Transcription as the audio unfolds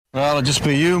Well, it'll just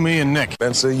be you, me, and Nick.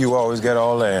 Spencer, you always get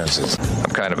all the answers.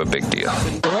 I'm kind of a big deal.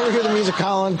 Whenever hear the music,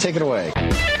 Colin, take it away.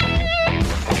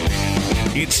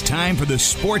 It's time for the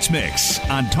Sports Mix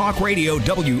on Talk Radio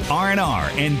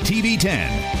WRNR and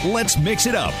TV10. Let's mix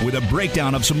it up with a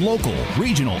breakdown of some local,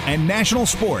 regional, and national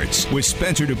sports with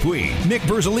Spencer Dupuis, Nick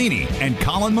Verzolini, and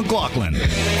Colin McLaughlin.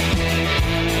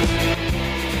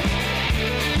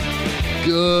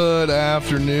 Good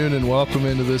afternoon and welcome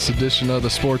into this edition of the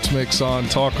Sports Mix on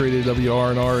Talk Radio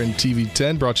WRNR and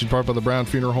TV10, brought to you in part by the Brown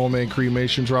Funeral Home and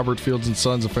Cremations. Robert Fields and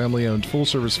Sons, a family-owned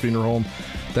full-service funeral home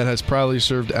that has proudly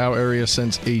served our area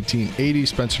since 1880.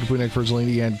 Spencer Dupuis, Nick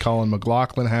Verzolini, and Colin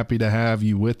McLaughlin, happy to have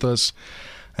you with us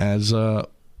as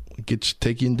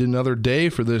take you into another day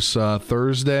for this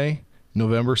Thursday,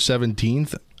 November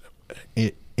 17th,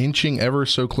 inching ever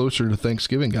so closer to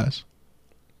Thanksgiving, guys.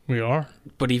 We are.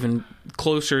 But even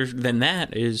closer than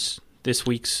that is this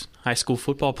week's high school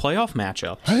football playoff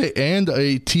matchup. Hey, and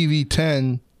a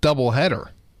TV10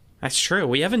 doubleheader. That's true.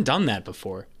 We haven't done that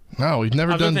before. No, we've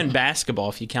never done. Other than basketball,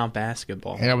 if you count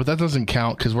basketball. Yeah, but that doesn't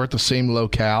count because we're at the same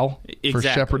locale for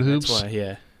Shepherd Hoops. That's why,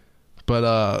 yeah.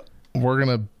 But we're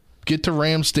going to get to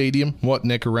Ram Stadium,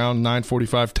 Nick, around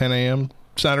 9:45, 10 a.m.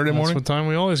 Saturday morning? That's what time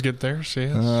we always get there.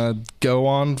 Go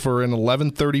on for an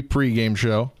 11:30 pregame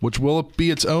show, which will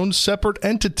be its own separate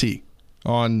entity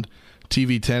on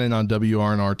TV10 and on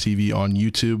WRNR TV on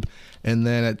YouTube. And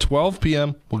then at 12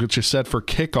 p.m., we'll get you set for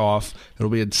kickoff. It'll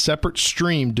be a separate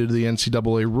stream due to the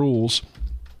NCAA rules.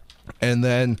 And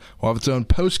then we'll have its own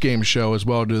postgame show as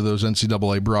well due to those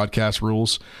NCAA broadcast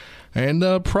rules. And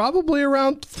probably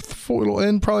around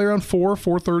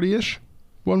 4:30-ish,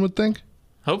 one would think.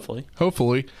 Hopefully.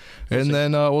 And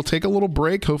then we'll take a little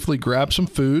break, hopefully grab some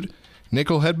food. Nick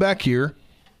will head back here.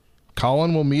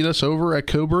 Colin will meet us over at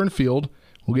Coburn Field.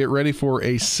 We'll get ready for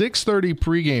a 6:30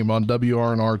 pregame on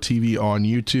WRNR TV on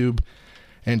YouTube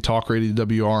and Talk Radio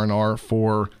WRNR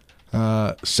for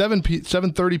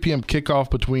 7:30 p.m. kickoff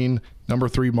between number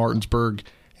 3 Martinsburg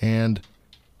and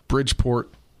Bridgeport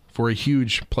for a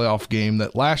huge playoff game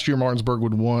that last year Martinsburg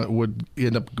would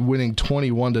end up winning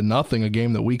 21-0, a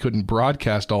game that we couldn't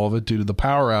broadcast all of it due to the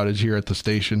power outage here at the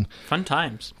station. Fun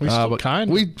times. We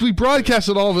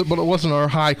broadcasted all of it, but it wasn't our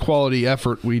high-quality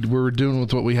effort. We were doing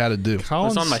with what we had to do.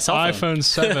 Colin's on my cell phone. iPhone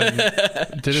 7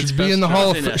 did its should be in the best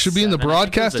Hall of should be in the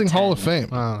Broadcasting Hall of Fame.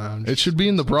 It should be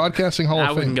in the Broadcasting Hall of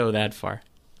Fame. I wouldn't go that far.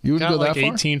 You wouldn't got go that like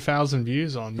far? 18,000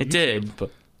 views on YouTube. It did, but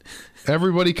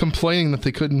everybody complaining that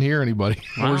they couldn't hear anybody.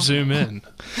 Or zoom in.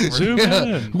 Zoom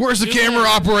in. Where's the camera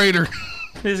operator?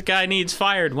 This guy needs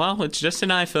fired. Well, it's just an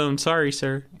iPhone. Sorry,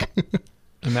 sir.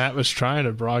 And Matt was trying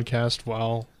to broadcast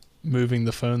while moving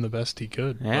the phone the best he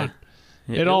could. Yeah.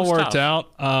 But it all worked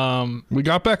out. We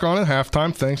got back on at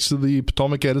halftime thanks to the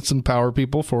Potomac Edison Power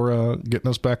people for getting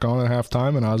us back on at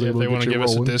halftime, and I was able to they want to give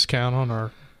rolling. us a discount on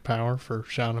our power for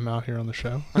shouting them out here on the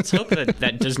show. Let's hope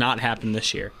that does not happen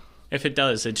this year. If it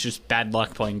does, it's just bad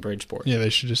luck playing Bridgeport. Yeah, they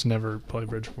should just never play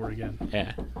Bridgeport again.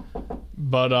 Yeah.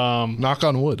 But knock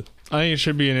on wood. I think it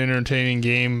should be an entertaining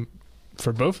game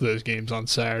for both of those games on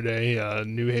Saturday.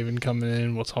 New Haven coming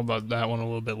in. We'll talk about that one a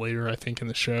little bit later, I think, in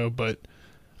the show. But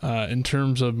in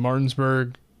terms of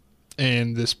Martinsburg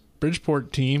and this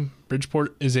Bridgeport team,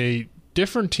 Bridgeport is a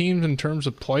different team in terms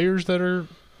of players that are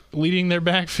leading their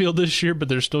backfield this year, but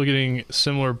they're still getting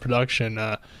similar production.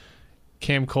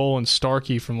 Cam Cole and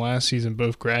Starkey from last season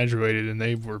both graduated, and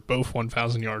they were both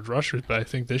 1,000-yard rushers. But I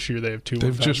think this year they have two.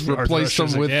 They've just replaced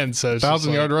them with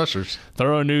 1,000-yard rushers.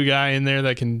 Throw a new guy in there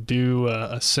that can do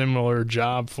a similar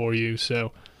job for you.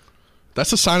 So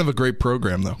that's a sign of a great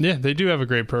program, though. Yeah, they do have a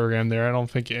great program there. I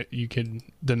don't think you can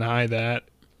deny that.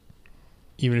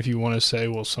 Even if you want to say,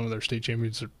 well, some of their state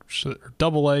champions are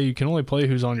Double-A, you can only play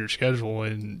who's on your schedule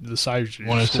and the size of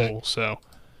your school. So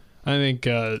I think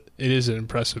it is an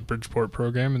impressive Bridgeport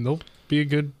program, and they'll be a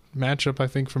good matchup, I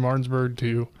think, for Martinsburg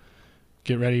to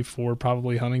get ready for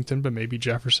probably Huntington, but maybe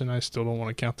Jefferson. I still don't want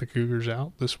to count the Cougars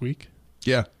out this week.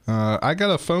 Yeah. I got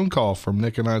a phone call from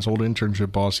Nick and I's old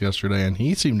internship boss yesterday, and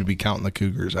he seemed to be counting the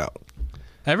Cougars out.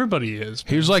 Everybody is.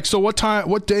 He was like, "So what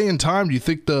day and time do you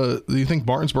think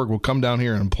Martinsburg will come down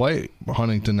here and play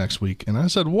Huntington next week?" And I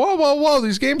said, "Whoa!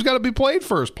 These games got to be played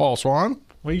first, Paul Swan."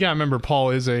 Well, you got to remember, Paul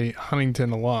is a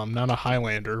Huntington alum, not a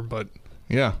Highlander, but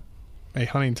yeah, a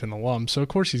Huntington alum. So of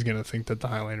course he's going to think that the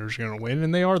Highlanders are going to win,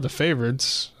 and they are the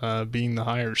favorites, being the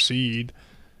higher seed.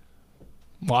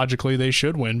 Logically, they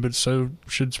should win, but so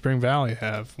should Spring Valley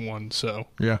have won. So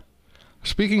yeah.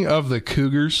 Speaking of the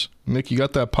Cougars, Nick, you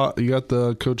got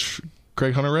the Coach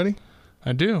Craig Hunter ready?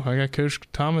 I do. I got Coach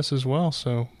Thomas as well.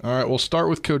 So all right, we'll start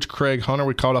with Coach Craig Hunter.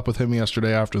 We caught up with him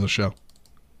yesterday after the show.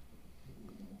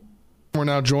 We're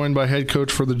now joined by head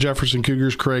coach for the Jefferson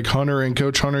Cougars, Craig Hunter. And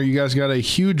Coach Hunter, you guys got a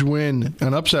huge win,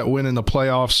 an upset win in the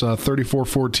playoffs,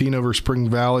 34-14 over Spring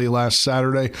Valley last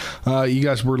Saturday. You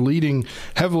guys were leading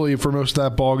heavily for most of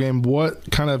that ball game.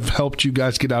 What kind of helped you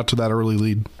guys get out to that early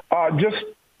lead? Just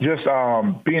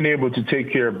being able to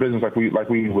take care of business like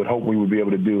we would hope we would be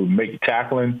able to do. Make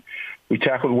tackling. We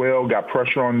tackled well, got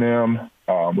pressure on them,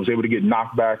 was able to get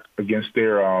knocked back against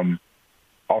their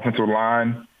offensive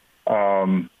line.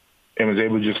 And was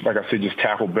able to just, like I said, just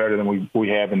tackle better than we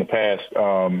have in the past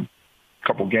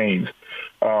couple games.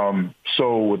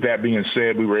 So with that being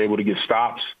said, we were able to get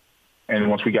stops. And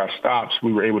once we got stops,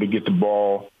 we were able to get the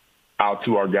ball out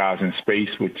to our guys in space,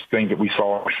 which things that we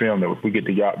saw on film, that if we get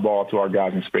the ball to our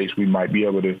guys in space, we might be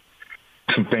able to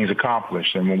some things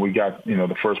accomplished. And when we got,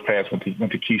 the first pass went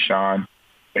to Keyshawn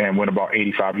and went about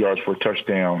 85 yards for a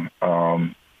touchdown.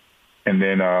 And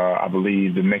then I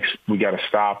believe we got a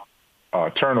stop,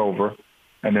 turnover,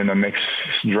 and then the next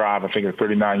drive, I think a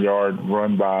 39-yard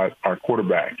run by our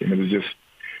quarterback. And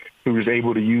we was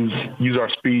able to use our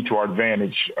speed to our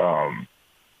advantage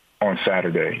on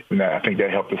Saturday. And I think that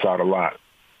helped us out a lot.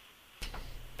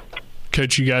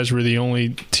 Coach, you guys were the only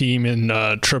team in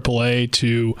AAA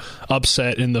to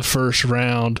upset in the first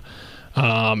round.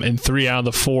 And 3 out of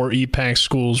the 4 EPAC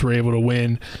schools were able to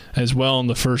win as well in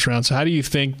the first round. So how do you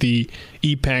think the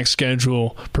EPAC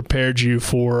schedule prepared you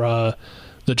for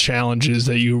the challenges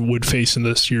that you would face in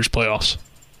this year's playoffs?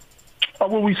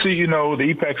 Well, we see, the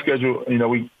EPAC schedule,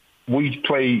 we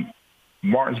play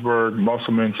Martinsburg,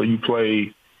 Musselman, so you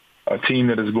play a team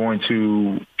that is going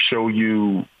to show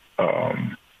you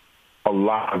a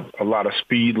lot of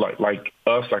speed, like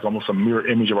us, like almost a mirror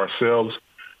image of ourselves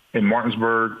in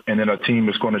Martinsburg, and then a team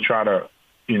that's going to try to,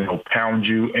 pound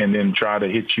you and then try to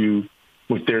hit you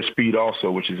with their speed also,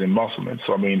 which is in Musselman.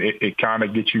 So, it kind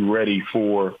of gets you ready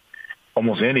for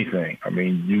almost anything.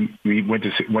 We went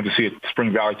to see a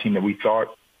Spring Valley team that we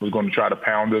thought was going to try to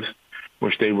pound us,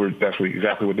 which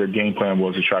exactly what their game plan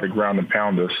was, to try to ground and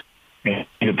pound us and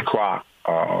hit the clock.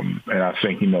 And I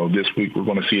think, this week we're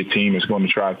going to see a team that's going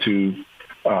to try to do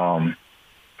a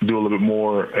little bit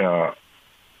more,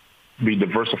 be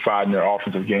diversified in their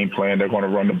offensive game plan. They're going to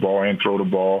run the ball and throw the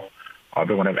ball. They're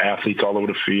going to have athletes all over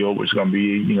the field, which is going to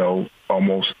be,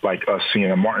 almost like us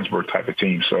seeing a Martinsburg type of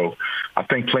team. So I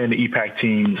think playing the EPAC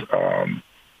teams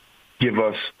give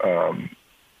us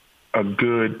a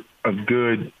good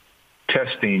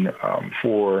testing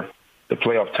for the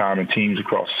playoff time and teams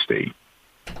across the state.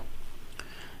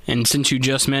 And since you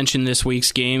just mentioned this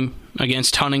week's game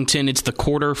against Huntington, it's the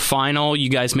quarterfinal. You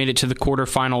guys made it to the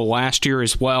quarterfinal last year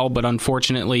as well, but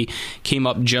unfortunately came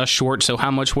up just short. So how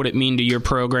much would it mean to your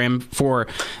program for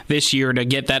this year to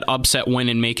get that upset win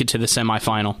and make it to the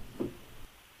semifinal?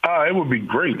 It would be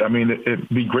great. It'd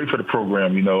be great for the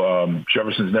program.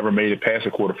 Jefferson's never made it past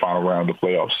the quarterfinal round of the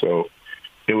playoffs, so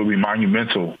it would be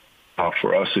monumental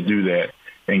for us to do that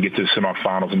and get to the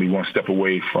semifinals and be one step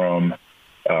away from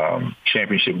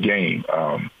championship game.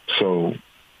 So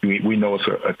we know it's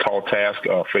a tall task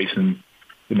facing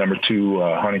the number 2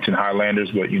 Huntington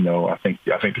Highlanders, but I think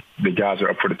the guys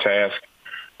are up for the task,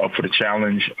 up for the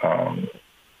challenge.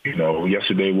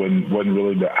 Yesterday wasn't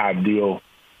really the ideal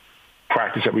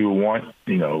practice that we would want.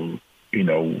 Couldn't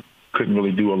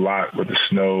really do a lot with the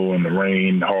snow and the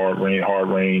rain, hard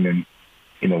rain,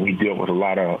 and we dealt with a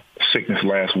lot of sickness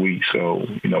last week. So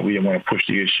we didn't want to press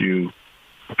the issue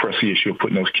of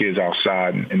putting those kids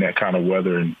outside in that kind of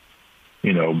weather and,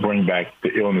 bring back the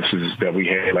illnesses that we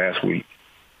had last week.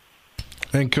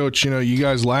 And, Coach, you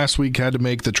guys last week had to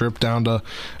make the trip down to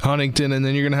Huntington, and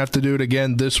then you're going to have to do it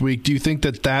again this week. Do you think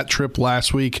that trip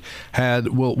last week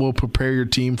will prepare your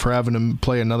team for having to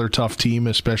play another tough team,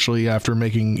 especially after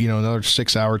making, another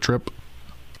 6-hour trip?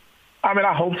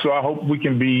 I hope so. I hope we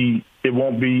can it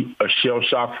won't be a shell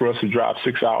shock for us to drive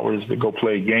 6 hours to go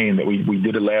play a game that we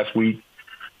did it last week.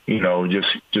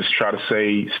 Just try to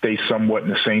stay somewhat in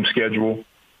the same schedule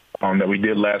that we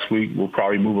did last week. We'll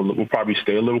probably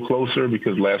stay a little closer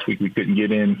because last week we couldn't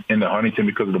get into Huntington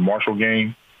because of the Marshall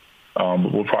game.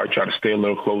 But we'll probably try to stay a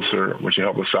little closer, which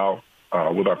will help us out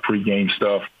with our pregame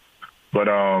stuff. But,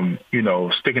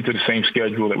 sticking to the same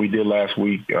schedule that we did last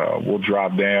week, we'll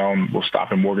drive down, we'll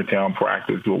stop in Morgantown,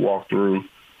 practice, do a walkthrough,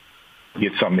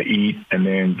 get something to eat, and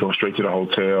then go straight to the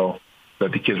hotel,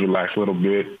 let the kids relax a little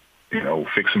bit, get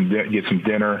some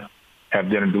dinner, have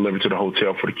dinner delivered to the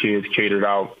hotel for the kids, catered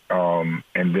out,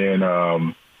 and then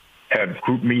have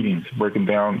group meetings, break them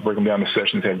down the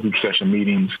sessions, have group session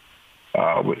meetings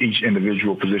with each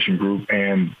individual position group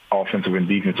and offensive and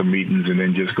defensive meetings, and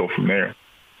then just go from there.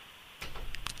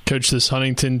 Coach, this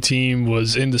Huntington team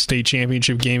was in the state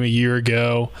championship game a year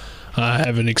ago.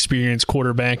 have an experienced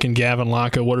quarterback in Gavin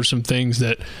Locke. What are some things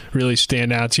that really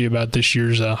stand out to you about this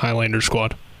year's Highlander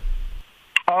squad?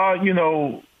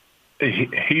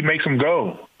 He makes them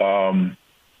go.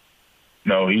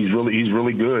 No, he's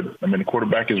really good. I mean, the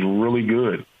quarterback is really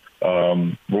good.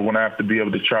 We're going to have to be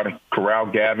able to try to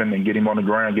corral Gavin and get him on the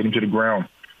ground, get him to the ground,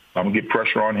 get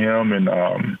pressure on him. And,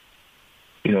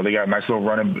 they got a nice little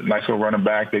running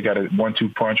back. They got a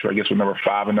 1-2 punch, I guess, with number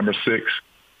 5 and number 6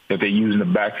 that they use in the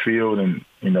backfield and,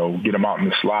 get them out in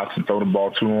the slots and throw the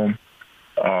ball to them.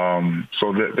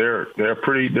 So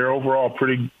they're overall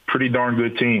pretty darn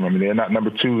good team. I mean, they're not number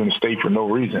 2 in the state for no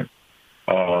reason.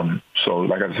 So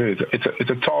like I said, it's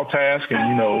a tall task,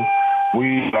 and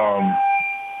we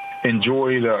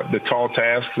enjoy the tall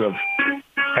tasks of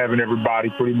having everybody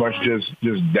pretty much just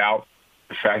doubt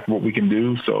the fact of what we can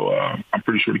do. So I'm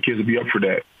pretty sure the kids will be up for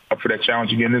that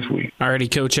challenge again this week.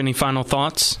 Alrighty, Coach, any final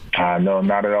thoughts? No,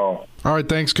 not at all. All right,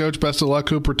 thanks, Coach. Best of luck,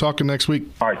 Cooper. Talking next week.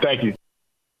 All right, thank you.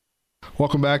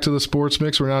 Welcome back to the Sports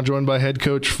Mix. We're now joined by head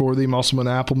coach for the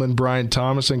Musselman-Appleman, Brian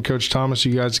Thomas. And Coach Thomas,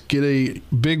 you guys get a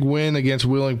big win against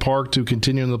Wheeling Park to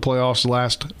continue in the playoffs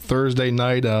last Thursday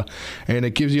night, and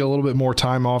it gives you a little bit more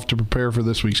time off to prepare for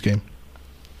this week's game.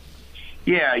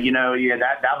 Yeah,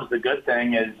 that was the good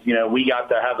thing is, we got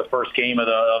to have the first game of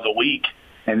the week,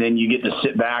 and then you get to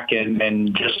sit back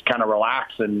and just kind of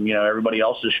relax, and, everybody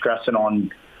else is stressing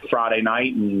on Friday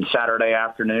night and Saturday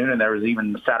afternoon, and there was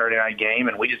even the Saturday night game,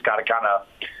 and we just got to kind of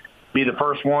be the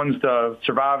first ones to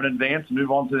survive and advance and move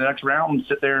on to the next round and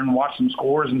sit there and watch some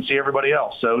scores and see everybody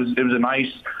else. So it was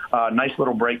a nice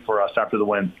little break for us after the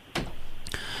win.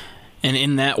 And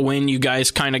in that win, you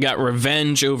guys kind of got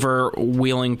revenge over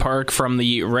Wheeling Park from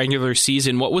the regular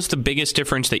season. What was the biggest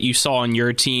difference that you saw in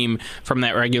your team from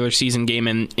that regular season game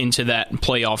and into that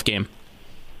playoff game?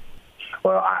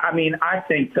 Well, I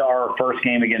think our first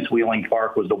game against Wheeling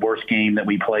Park was the worst game that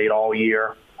we played all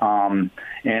year. I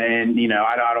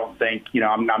don't think,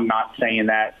 I'm not saying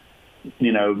that,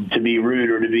 to be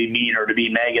rude or to be mean or to be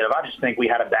negative. I just think we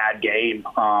had a bad game,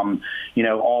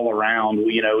 all around.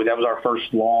 That was our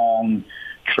first long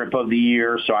trip of the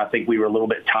year, so I think we were a little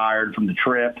bit tired from the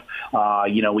trip.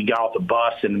 We got off the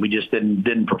bus and we just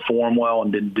didn't perform well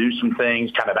and didn't do some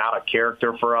things kind of out of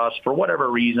character for us for whatever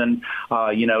reason.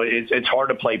 It's hard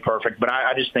to play perfect, but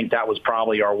I just think that was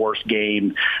probably our worst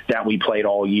game that we played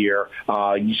all year.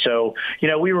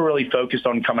 We were really focused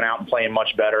on coming out and playing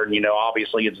much better. And,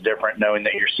 obviously it's different knowing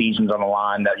that your season's on the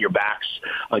line, that your back's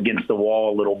against the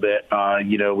wall a little bit.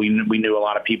 We knew a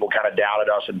lot of people kind of doubted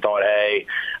us and thought, hey,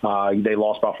 they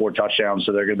lost by 4 touchdowns,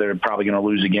 so they're probably going to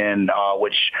lose again,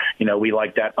 which, we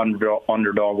like that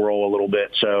underdog role a little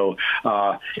bit. So,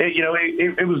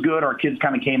 it was good. Our kids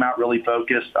kind of came out really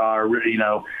focused,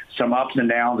 some ups and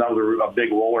downs. That was a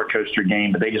big roller coaster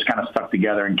game, but they just kind of stuck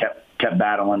together and kept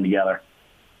battling together.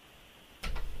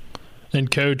 And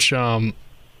Coach,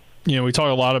 we talk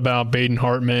a lot about Baden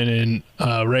Hartman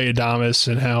and Ray Adamas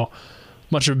and how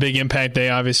much of a big impact they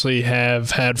obviously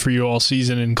have had for you all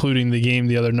season, including the game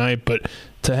the other night. But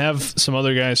to have some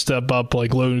other guys step up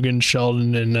like Logan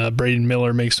Sheldon and Braden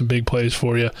Miller make some big plays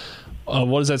for you,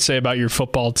 what does that say about your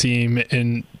football team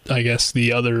and, I guess,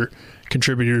 the other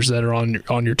contributors that are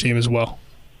on your team as well?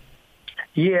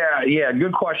 Yeah,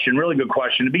 good question. Really good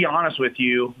question. To be honest with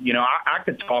you, I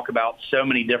could talk about so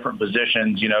many different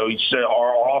positions.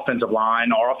 Our offensive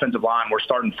line, we're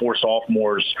starting 4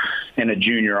 sophomores and a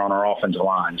junior on our offensive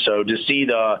line. So to see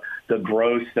the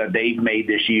growth that they've made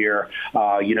this year,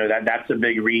 that's a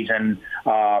big reason.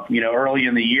 Early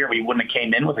in the year, we wouldn't have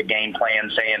came in with a game plan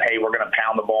saying, hey, we're going to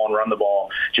pound the ball and run the ball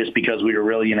just because we were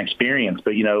really inexperienced.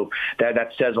 But, that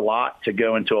says a lot to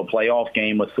go into a playoff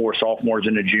game with 4 sophomores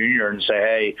and a junior and say,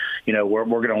 hey, we're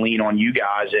going to lean on you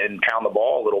guys and pound the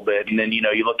ball a little bit. And then,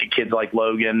 you look at kids like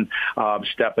Logan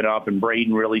stepping up and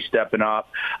Braden really stepping up.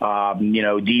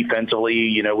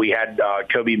 Defensively, we had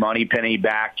Kobe Moneypenny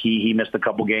back. He missed a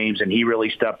couple games, and he really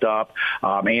stepped up.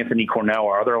 Anthony Cornell,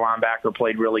 our other linebacker,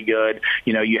 played really good.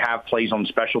 You have plays on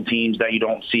special teams that you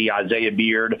don't see. Isaiah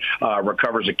Beard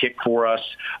recovers a kick for us,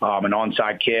 an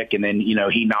onside kick, and then,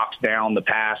 he knocks down the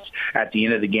pass at the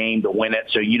end of the game to win it.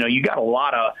 So, you got a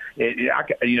lot of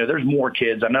there's more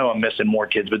kids. I know I'm missing more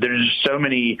kids, but there's just so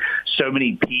many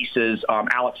pieces.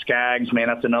 Alex Skaggs, man,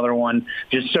 that's another one.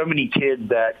 Just so many kids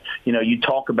that, you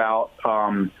talk about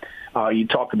Hartman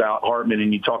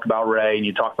and you talk about Ray and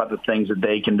you talk about the things that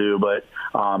they can do, but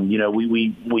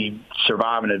we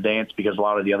survive and advance because a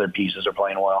lot of the other pieces are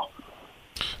playing well.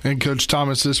 And Coach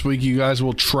Thomas, this week you guys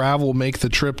will make the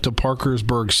trip to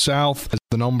Parkersburg South as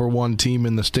the number 1 team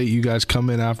in the state. You guys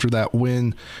come in after that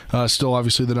win, still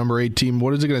obviously the number 8 team.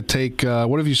 What is it going to take?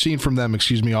 What have you seen from them,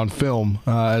 on film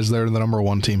as they're the number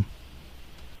 1 team?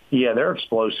 Yeah, they're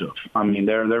explosive. I mean,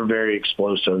 they're very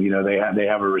explosive. They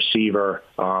have a receiver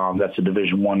that's a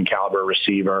Division I caliber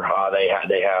receiver. They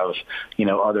have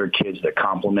other kids that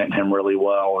complement him really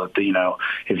well.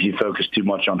 If you focus too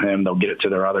much on him, they'll get it to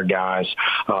their other guys.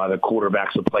 The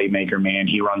quarterback's a playmaker, man.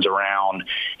 He runs around.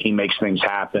 He makes things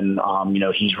happen.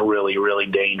 He's really, really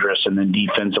dangerous. And then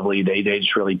defensively, they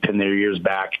just really pin their ears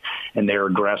back and they're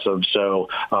aggressive. So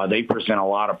they present a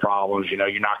lot of problems.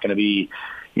 You're not going to be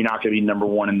number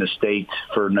 1 in the state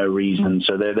for no reason.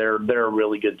 So they're a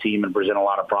really good team and present a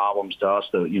lot of problems to us.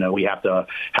 So, we have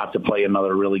to play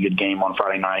another really good game on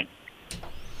Friday night.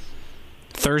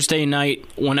 Thursday night,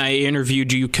 when I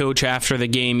interviewed you, Coach, after the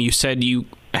game, you said you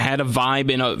had a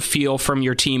vibe and a feel from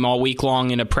your team all week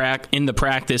long in the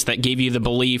practice that gave you the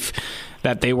belief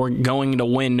that they were going to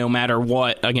win no matter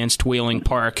what against Wheeling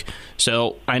Park.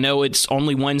 So I know it's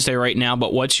only Wednesday right now,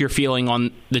 but what's your feeling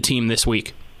on the team this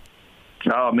week?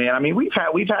 Oh man, I mean we've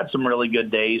had some really good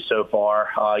days so far.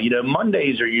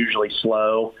 Mondays are usually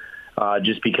slow,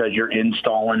 just because you're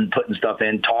installing, putting stuff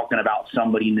in, talking about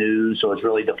somebody new. So it's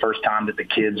really the first time that the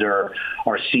kids are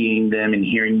seeing them and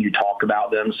hearing you talk about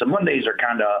them. So Mondays are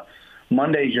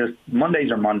Mondays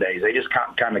are Mondays. They just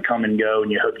kind of come and go,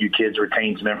 and you hope you kids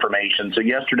retain some information. So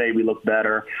yesterday we looked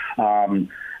better.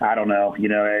 I don't know.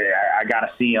 I got to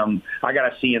see him. I got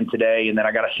to see him today, and then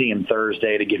I got to see him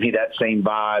Thursday to give me that same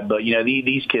vibe. But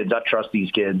these kids, I trust these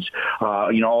kids.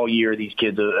 All year these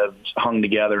kids have hung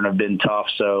together and have been tough.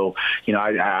 So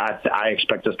I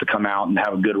expect us to come out and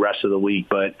have a good rest of the week.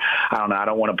 But I don't know. I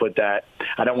don't want to put that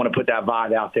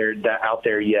vibe out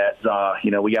there yet.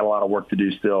 We got a lot of work to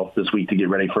do still this week to get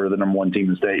ready for the number 1 team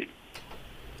in the state.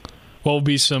 What will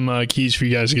be some keys for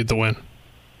you guys to get the win?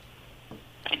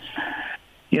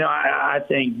 I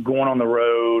think going on the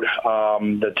road,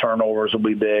 the turnovers will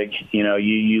be big.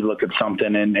 You look at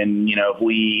something and if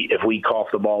we cough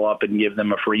the ball up and give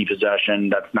them a free possession,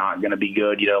 that's not going to be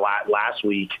good. Last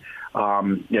week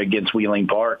against Wheeling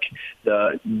Park,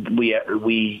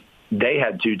 they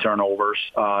had 2 turnovers,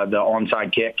 the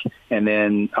onside kick, and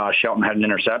then Shelton had an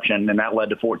interception, and that led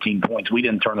to 14 points. We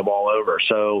didn't turn the ball over.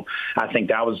 So I think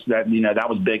that was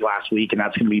big last week, and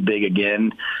that's going to be big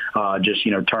again,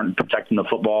 protecting the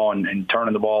football and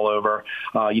turning the ball over.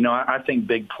 I think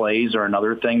big plays are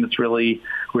another thing that's really,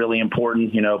 really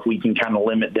important. If we can kind of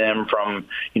limit them from,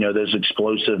 those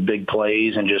explosive big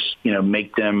plays and just,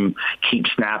 make them keep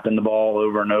snapping the ball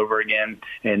over and over again.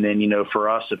 And then, for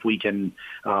us, if we can,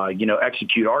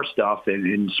 execute our stuff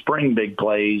and spring big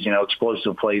plays,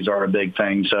 explosive plays are a big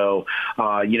thing. So,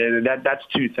 that's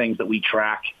 2 things that we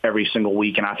track every single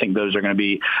week. And I think those are going to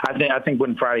be, I think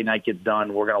when Friday night gets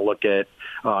done, we're going to look at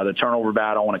the turnover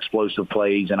battle and explosive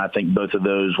plays. And I think both of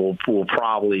those will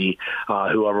probably,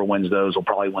 whoever wins those will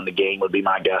probably win the game, would be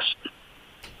my guess.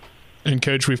 And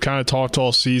Coach, we've kind of talked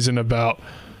all season about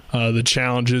the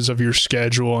challenges of your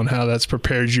schedule and how that's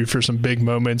prepared you for some big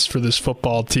moments for this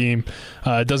football team.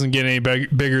 It doesn't get any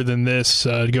bigger than this,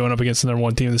 going up against the number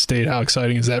 1 team in the state. How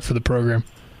exciting is that for the program?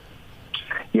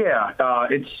 Yeah,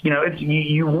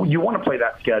 you want to play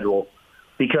that schedule,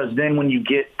 because then when you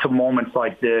get to moments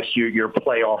like this, you're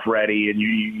playoff ready and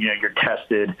you're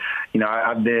tested.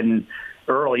 I've been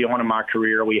early on in my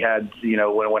career, we had,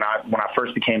 when I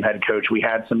first became head coach, we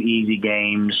had some easy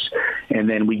games, and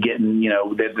then we get in,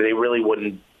 they really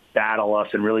wouldn't battle us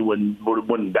and really wouldn't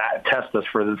test us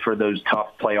for those tough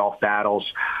playoff battles,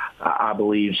 I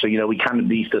believe. So, we kind of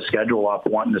beefed the schedule up,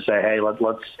 wanting to say, hey,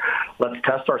 let's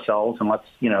test ourselves, and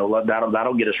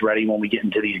that'll get us ready when we get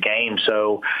into these games.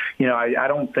 So, I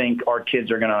don't think our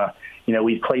kids are going to,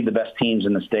 we've played the best teams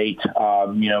in the state, a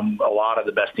lot of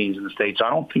the best teams in the state. So I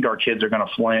don't think our kids are going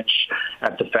to flinch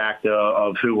at the fact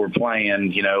of who we're playing.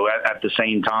 At the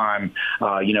same time,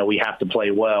 we have to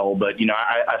play well. But,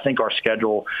 I think our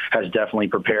schedule has definitely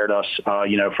prepared us,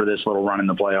 for this little run in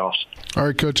the playoffs. All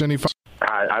right, Coach, any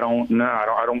I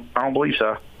don't believe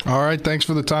so. All right, thanks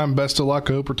for the time. Best of luck.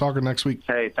 I hope we're talking next week.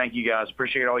 Hey, thank you guys.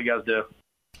 Appreciate all you guys do.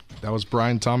 That was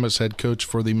Brian Thomas, head coach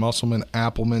for the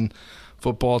Musselman-Appleman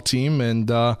football team, and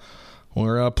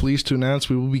we're pleased to announce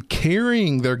we will be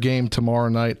carrying their game tomorrow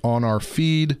night on our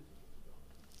feed,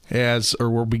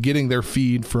 we'll be getting their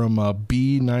feed from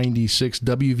B96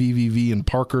 WVVV in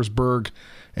Parkersburg,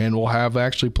 and we'll have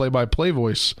actually play-by-play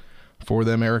voice for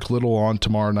them, Eric Little, on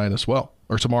tomorrow night as well,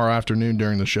 or tomorrow afternoon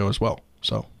during the show as well.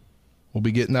 So We'll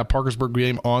be getting that Parkersburg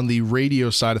game on the radio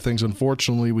side of things.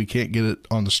 Unfortunately, we can't get it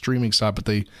on the streaming side, but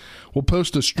they will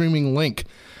post a streaming link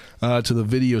to the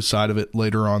video side of it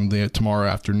later on tomorrow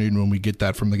afternoon when we get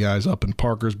that from the guys up in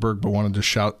Parkersburg. But wanted to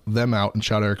shout them out and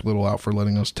shout Eric Little out for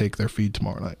letting us take their feed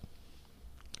tomorrow night.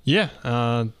 Yeah,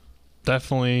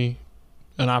 definitely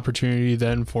an opportunity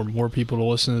then for more people to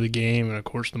listen to the game. And, of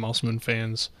course, the Musselman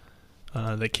fans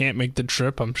that can't make the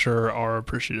trip, I'm sure, are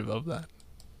appreciative of that.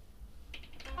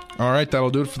 All right, that'll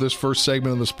do it for this first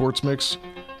segment of the Sports Mix,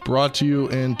 brought to you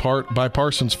in part by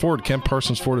Parsons Ford. Kemp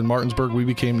Parsons Ford in Martinsburg. We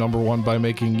became number one by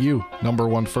making you number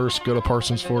one first. Go to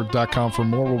ParsonsFord.com for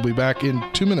more. We'll be back in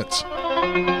 2 minutes.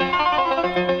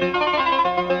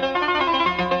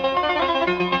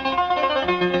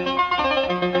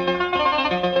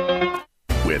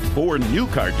 With 4 new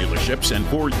car dealerships and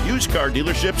 4 used car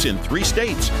dealerships in 3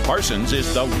 states, Parsons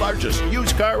is the largest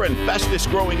used car and fastest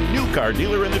growing new car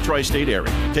dealer in the tri-state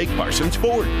area. Take Parsons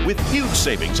Ford with huge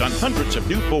savings on hundreds of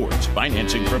new Fords,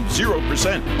 financing from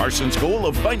 0%, Parsons' goal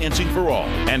of financing for all,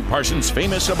 and Parsons'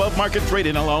 famous above-market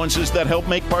trade-in allowances that help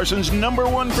make Parsons number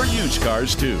one for used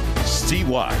cars, too. See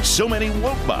why so many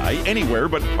won't buy anywhere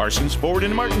but Parsons Ford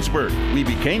in Martinsburg. We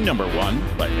became number one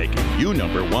by making you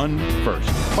number one first.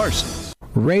 Parsons.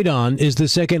 Radon is the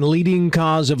second leading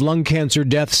cause of lung cancer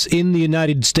deaths in the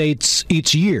United States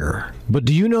each year. But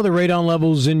do you know the radon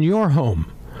levels in your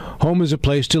home? Home is a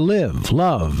place to live,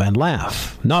 love, and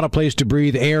laugh, not a place to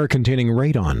breathe air containing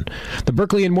radon. The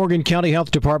Berkeley and Morgan County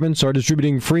Health Departments are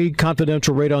distributing free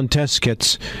confidential radon test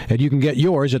kits, and you can get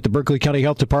yours at the Berkeley County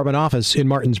Health Department office in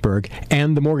Martinsburg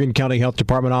and the Morgan County Health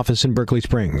Department office in Berkeley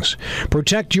Springs.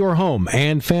 Protect your home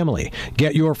and family.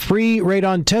 Get your free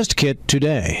radon test kit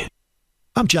today.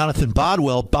 I'm Jonathan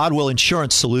Bodwell, Bodwell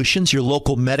Insurance Solutions, your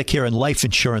local Medicare and life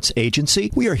insurance agency.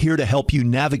 We are here to help you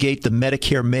navigate the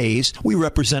Medicare maze. We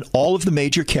represent all of the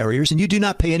major carriers, and you do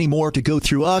not pay any more to go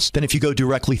through us than if you go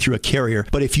directly through a carrier.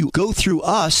 But if you go through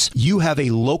us, you have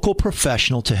a local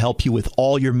professional to help you with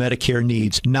all your Medicare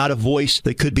needs, not a voice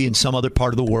that could be in some other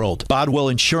part of the world. Bodwell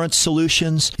Insurance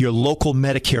Solutions, your local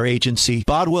Medicare agency.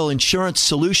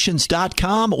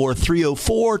 BodwellInsuranceSolutions.com or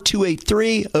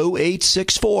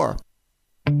 304-283-0864.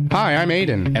 Hi, I'm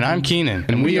Aiden. And I'm Keenan.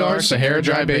 And we are Sahara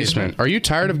Dry Basement. Are you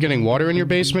tired of getting water in your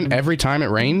basement every time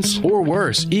it rains? Or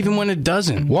worse, even when it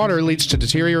doesn't. Water leads to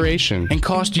deterioration. And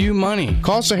cost you money.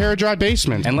 Call Sahara Dry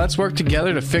Basement. And let's work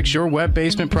together to fix your wet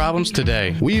basement problems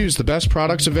today. We use the best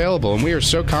products available, and we are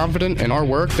so confident in our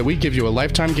work that we give you a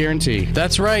lifetime guarantee.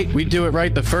 That's right. We do it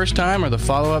right the first time, or the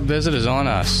follow-up visit is on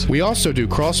us. We also do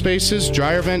crawl spaces,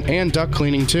 dryer vent, and duct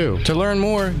cleaning, too. To learn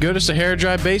more, go to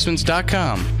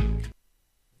SaharaDryBasements.com.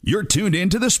 You're tuned in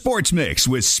to the Sports Mix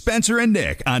with Spencer and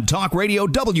Nick on Talk Radio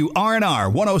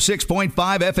WRNR 106.5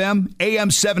 FM,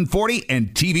 AM 740,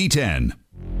 and TV 10.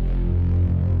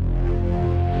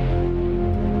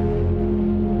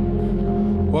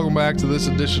 Welcome back to this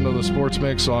edition of the Sports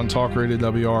Mix on Talk Radio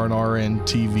WRNR and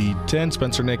TV 10.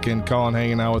 Spencer, Nick, and Colin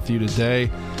hanging out with you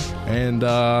today. And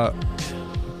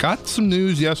got some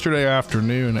news yesterday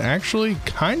afternoon, actually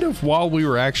kind of while we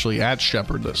were actually at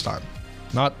Shepherd this time.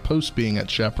 Not post being at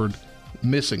Shepherd,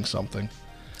 missing something.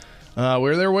 We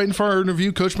were there waiting for our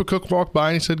interview. Coach McCook walked by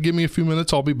and he said, give me a few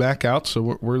minutes, I'll be back out.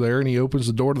 So we're there, and he opens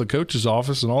the door to the coach's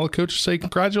office, and all the coaches say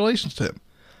congratulations to him.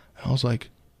 And I was like,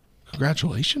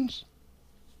 congratulations?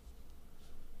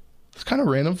 It's kind of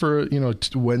random for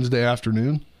Wednesday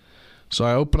afternoon. So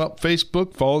I open up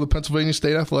Facebook, follow the Pennsylvania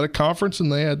State Athletic Conference,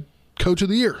 and they had Coach of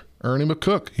the Year, Ernie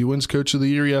McCook. He wins Coach of the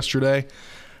Year yesterday.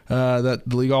 That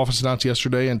the league office announced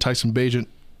yesterday, and Tyson Bagent,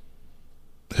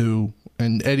 who,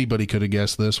 and anybody could have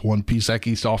guessed this, won PSAC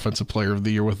East Offensive Player of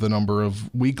the Year with the number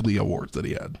of weekly awards that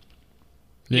he had.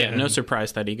 Yeah, no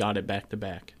surprise that he got it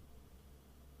back-to-back.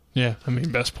 Yeah, I mean,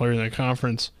 best player in the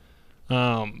conference.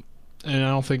 And I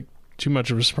don't think too much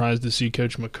of a surprise to see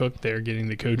Coach McCook there getting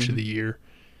the Coach of the Year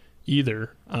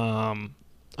either. I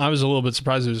was a little bit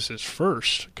surprised it was his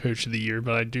first Coach of the Year,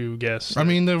 but I do guess. I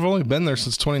mean, they've only been there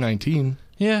since 2019.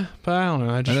 Yeah, but I don't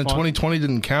know. And then 2020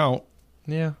 didn't count.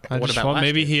 Yeah, I just thought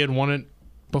maybe he had won it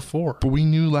before. But we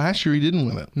knew last year he didn't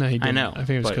win it. No, he didn't. I know. I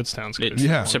think it was Kutztown's coach.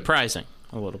 Yeah. Surprising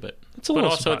a little bit. It's a little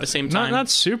also surprising. At the same time. Not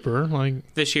super.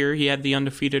 Like this year, he had the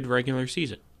undefeated regular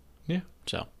season. Yeah.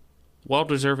 So,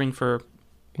 well-deserving for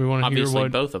we want to hear obviously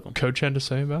what both of them. Coach had to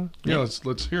say about it? Yeah,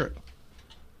 let's hear it.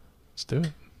 Let's do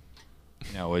it.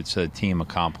 It's a team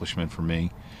accomplishment for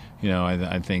me.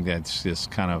 I think that's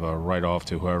just kind of a write-off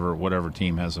to whatever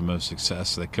team has the most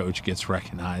success. The coach gets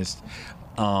recognized.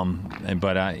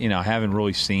 But I haven't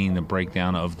really seen the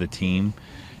breakdown of the team.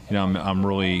 I'm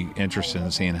really interested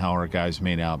in seeing how our guys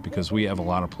made out, because we have a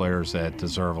lot of players that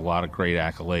deserve a lot of great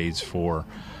accolades for,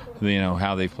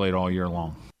 how they played all year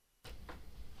long.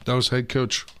 That was head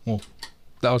coach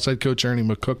Ernie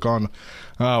McCook on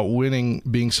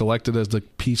being selected as the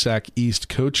PSAC East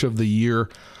Coach of the Year.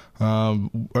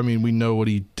 We know what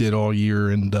he did all year,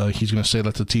 and he's going to say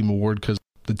that's a team award because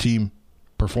the team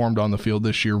performed on the field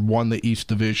this year, won the East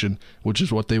Division, which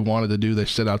is what they wanted to do. They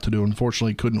set out to do.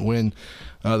 Unfortunately, couldn't win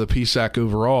the PSAC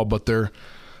overall, but they're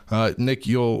Nick,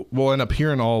 we'll end up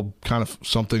hearing all kind of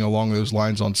something along those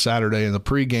lines on Saturday in the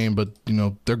pregame, but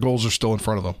their goals are still in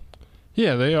front of them.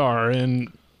 Yeah, they are,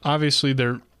 and obviously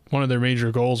one of their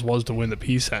major goals was to win the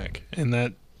PSAC, and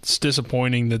that's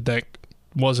disappointing that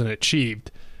wasn't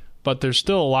achieved. But there's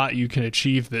still a lot you can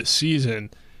achieve this season,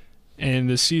 and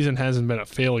this season hasn't been a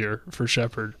failure for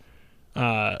Shepherd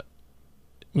when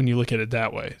you look at it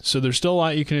that way. So there's still a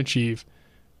lot you can achieve.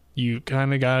 You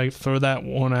kind of got to throw that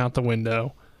one out the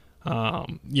window.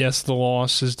 Yes, the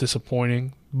loss is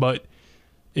disappointing, but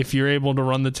if you're able to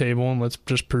run the table, and let's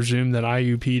just presume that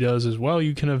IUP does as well,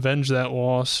 you can avenge that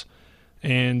loss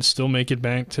and still make it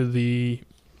back to the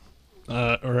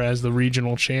or as the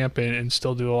regional champion and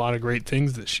still do a lot of great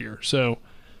things this year. So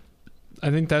I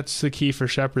think that's the key for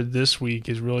Shepherd this week,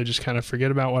 is really just kind of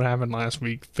forget about what happened last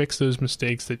week, fix those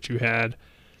mistakes that you had,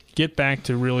 get back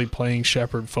to really playing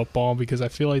Shepherd football, because I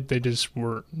feel like they just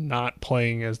were not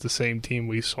playing as the same team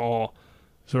we saw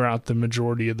throughout the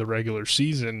majority of the regular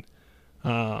season,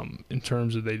 in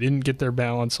terms of they didn't get their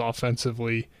balance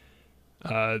offensively.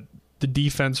 The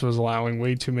defense was allowing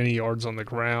way too many yards on the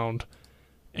ground,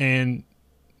 and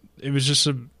it was just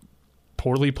a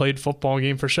poorly played football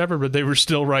game for Shepherd, but they were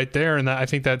still right there, and I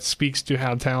think that speaks to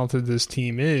how talented this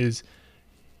team is,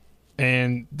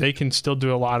 and they can still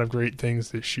do a lot of great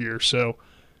things this year. So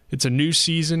it's a new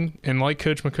season, and like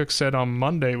Coach McCook said on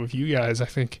Monday with you guys, I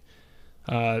think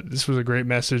this was a great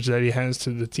message that he has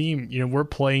to the team. We're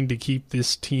playing to keep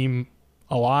this team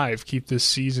alive, keep this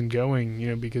season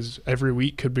going, because every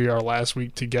week could be our last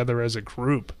week together as a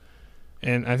group.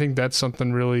 And I think that's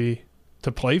something really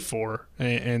to play for,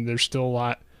 and there's still a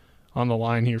lot on the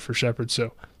line here for Shepherd.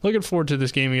 So looking forward to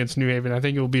this game against New Haven. I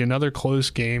think it will be another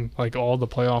close game like all the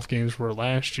playoff games were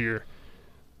last year.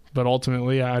 But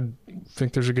ultimately, I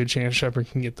think there's a good chance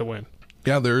Shepherd can get the win.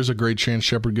 Yeah, there is a great chance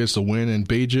Shepherd gets the win, and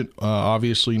Bajent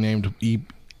obviously named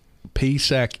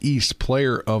PSAC East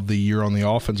Player of the Year on the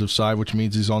offensive side, which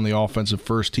means he's on the offensive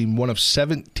first team, one of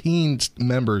 17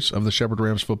 members of the Shepherd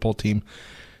Rams football team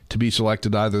to be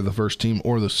selected either the first team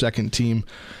or the second team.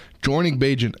 Joining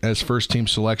Bajent as first team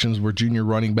selections were junior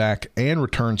running back and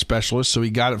return specialist, so he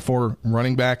got it for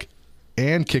running back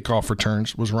and kickoff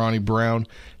returns, was Ronnie Brown,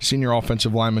 senior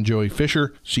offensive lineman Joey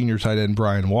Fisher, senior tight end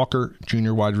Brian Walker,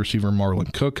 junior wide receiver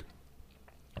Marlon Cook,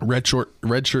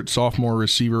 redshirt sophomore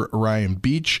receiver Ryan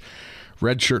Beach,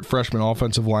 redshirt freshman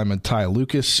offensive lineman Ty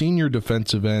Lucas, senior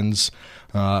defensive ends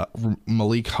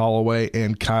Malik Holloway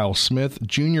and Kyle Smith,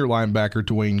 junior linebacker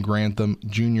Dwayne Grantham,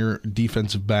 junior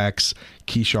defensive backs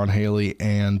Keyshawn Haley,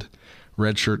 and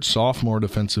redshirt sophomore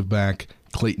defensive back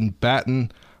Clayton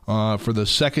Batten. For the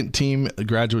second team,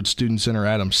 graduate student center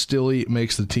Adam Stilley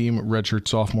makes the team. Redshirt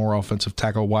sophomore offensive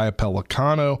tackle Wyatt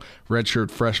Pelicano,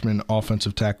 redshirt freshman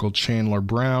offensive tackle Chandler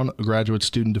Brown, graduate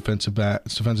student defensive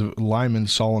lineman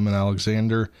Solomon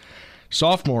Alexander,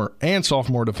 sophomore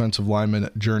defensive lineman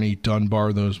Journey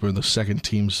Dunbar. Those were the second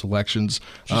team selections.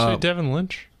 Did you say Devin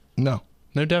Lynch? No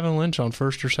Devin Lynch on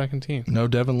first or second team. No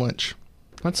Devin Lynch.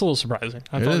 That's a little surprising.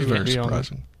 It is very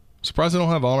surprising. Surprised they don't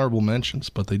have honorable mentions,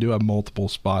 but they do have multiple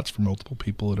spots for multiple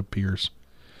people, it appears.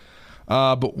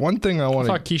 But one thing I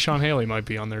thought Keyshawn Haley might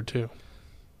be on there, too.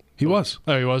 He was.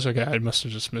 Oh, he was? Okay, I must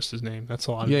have just missed his name. That's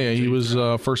a lot. Yeah, he was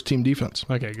first-team defense.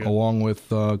 Okay, good. Along with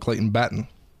Clayton Batten.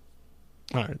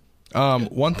 All right.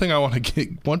 One person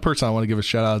I want to give a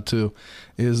shout-out to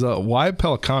is Wyatt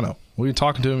Pelicano. We were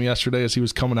talking to him yesterday as he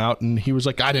was coming out, and he was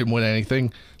like, I didn't win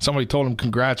anything. Somebody told him,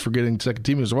 congrats for getting second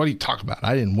team. He was like, what are you talking about?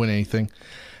 I didn't win anything.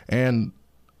 And,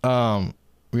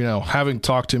 having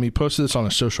talked to him, he posted this on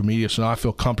his social media, so now I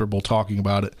feel comfortable talking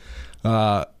about it.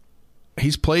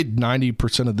 He's played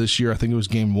 90% of this year. I think it was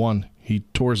game 1. He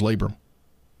tore his labrum.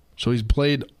 So he's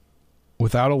played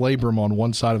without a labrum on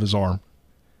one side of his arm,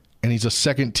 and he's a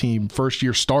second-team,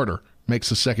 first-year starter, makes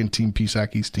the second-team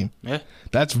PSAC East team. Yeah.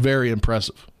 That's very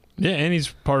impressive. Yeah, and he's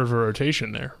part of a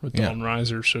rotation there with Dalton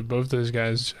Reiser, so both those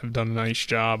guys have done a nice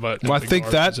job. I think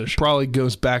that probably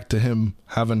goes back to him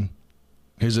having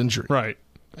his injury. Right.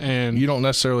 And you don't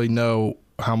necessarily know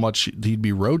how much he'd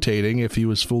be rotating if he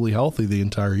was fully healthy the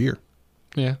entire year.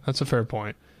 Yeah, that's a fair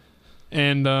point.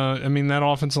 And, that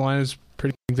offensive line is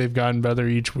pretty think they've gotten better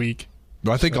each week.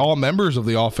 I think all members of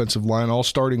the offensive line, all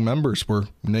starting members, were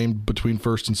named between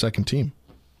first and second team.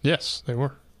 Yes, they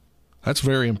were. That's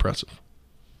very impressive.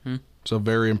 It's a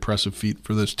very impressive feat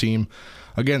for this team.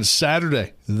 Again,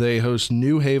 Saturday, they host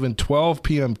New Haven, 12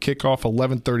 p.m. kickoff,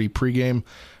 11:30 pregame.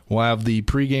 We'll have the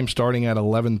pregame starting at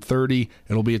 11:30.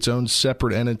 It'll be its own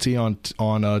separate entity on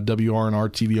WRNR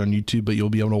TV on YouTube, but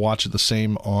you'll be able to watch it the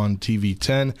same on TV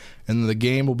 10. And the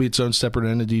game will be its own separate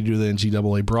entity due to the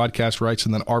NCAA broadcast rights.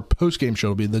 And then our postgame show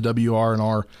will be the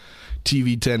WRNR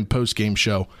TV 10 postgame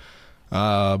show.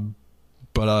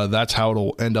 But that's how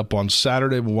it'll end up on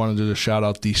Saturday. We wanted to shout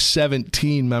out the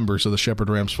 17 members of the Shepherd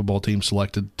Rams football team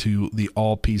selected to the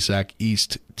All-PSAC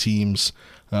East teams.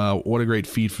 What a great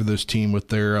feat for this team with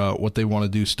their what they want to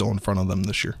do still in front of them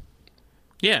this year.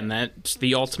 Yeah, and that's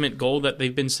the ultimate goal that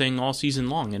they've been saying all season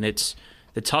long, and it's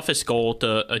the toughest goal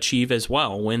to achieve as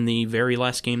well, win the very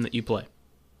last game that you play.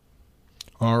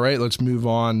 All right, let's move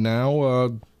on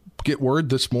now. Get word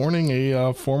this morning,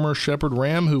 a former Shepherd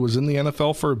Ram who was in the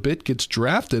NFL for a bit gets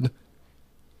drafted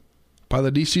by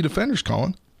the DC Defenders,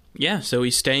 Colin. Yeah, so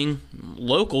he's staying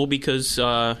local because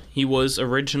he was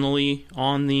originally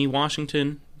on the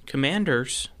Washington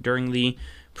Commanders during the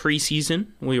preseason.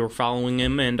 We were following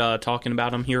him and talking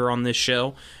about him here on this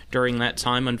show during that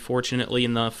time. Unfortunately,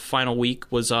 in the final week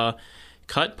was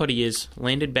cut, but he has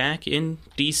landed back in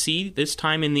D.C., this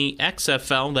time in the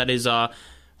XFL that is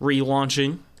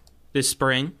relaunching this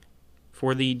spring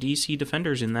for the DC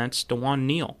Defenders, and that's DeJuan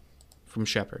Neal from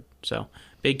Shepherd. So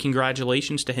big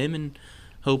congratulations to him, and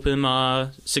hope him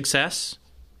success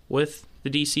with the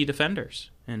DC Defenders,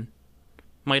 and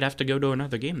might have to go to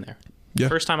another game there. Yeah.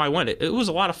 First time I went, it was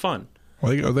a lot of fun.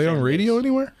 Are they on radio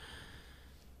anywhere?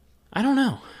 I don't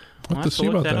know. I'll have to see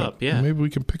about that. Up. Yeah. Maybe we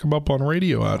can pick them up on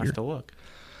radio out here. Have to look.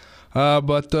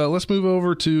 But let's move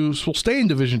over to, we'll stay in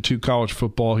Division II college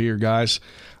football here, guys.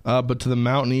 But to the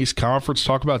Mountain East Conference,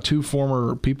 talk about two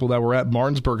former people that were at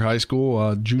Martinsburg High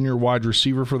School. Junior wide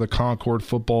receiver for the Concord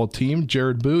football team,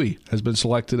 Jared Bowie, has been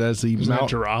selected as the Isn't that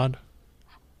Gerard?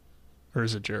 Or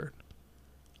is it Jared?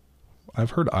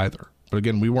 I've heard either. But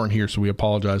again, we weren't here, so we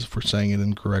apologize for saying it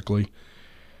incorrectly.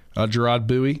 Gerard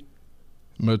Bowie,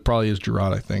 it probably is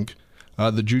Gerard, I think.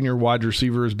 The junior wide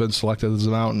receiver has been selected as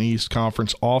the Mountain East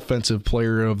Conference Offensive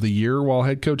Player of the Year, while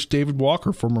head coach David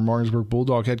Walker, former Martinsburg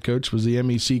Bulldog head coach, was the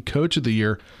MEC Coach of the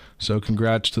Year. So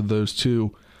congrats to those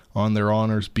two on their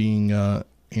honors being,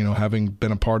 having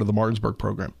been a part of the Martinsburg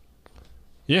program.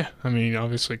 Yeah, I mean,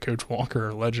 obviously Coach Walker,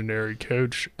 a legendary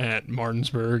coach at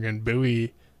Martinsburg, and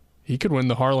Bowie, he could win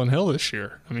the Harlan Hill this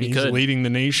year. I mean, he's leading the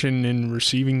nation in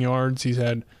receiving yards. He's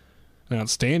had an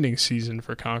outstanding season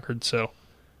for Concord, so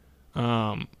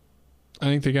I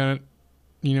think they got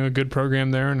a good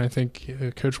program there, and I think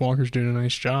Coach Walker's doing a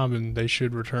nice job, and they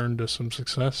should return to some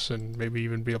success and maybe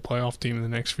even be a playoff team in the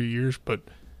next few years. But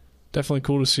definitely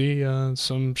cool to see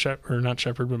some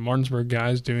Martinsburg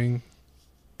guys doing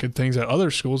good things at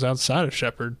other schools outside of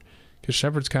Shepherd, because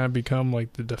Shepherd's kind of become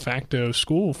like the de facto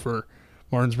school for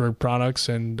Martinsburg products.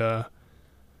 And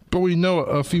but we know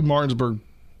a few Martinsburg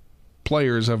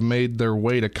players have made their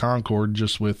way to Concord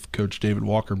just with Coach David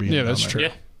Walker being down that's there. true.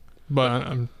 Yeah.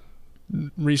 But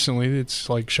recently, it's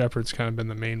like Shepherd's kind of been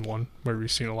the main one where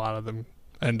we've seen a lot of them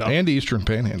end up. And Eastern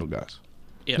Panhandle guys.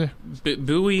 Yeah.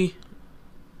 Bowie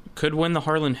could win the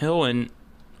Harlan Hill, and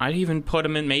I'd even put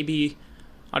him in maybe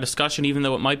a discussion, even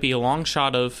though it might be a long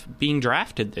shot, of being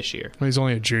drafted this year. Well, he's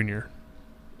only a junior.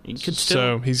 He could still,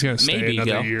 so he's going to stay maybe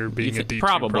another year being a D2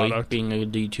 probably product. Being a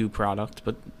D2 product,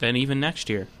 but then even next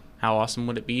year. How awesome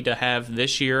would it be to have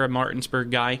this year a Martinsburg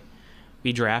guy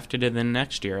be drafted, and then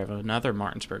next year have another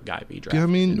Martinsburg guy be drafted? Yeah, I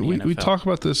mean, we talked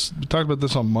about this. We talked about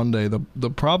this on Monday. The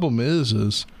problem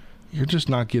is you're just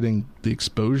not getting the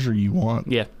exposure you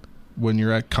want. Yeah. When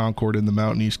you're at Concord in the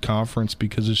Mountain East Conference,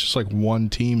 because it's just like one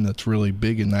team that's really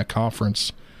big in that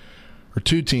conference, or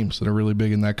two teams that are really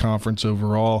big in that conference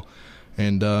overall,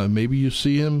 and maybe you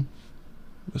see him.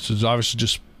 This is obviously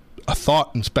just a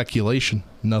thought and speculation.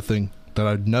 Nothing that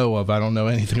I know of. I don't know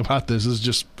anything about this. This is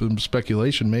just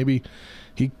speculation. Maybe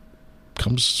he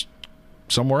comes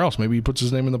somewhere else. Maybe he puts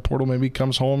his name in the portal. Maybe he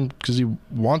comes home because he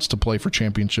wants to play for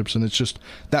championships. And it's just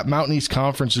that Mountain East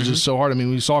Conference is just so hard. I mean,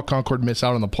 we saw Concord miss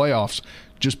out on the playoffs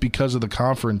just because of the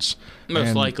conference.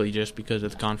 Most likely just because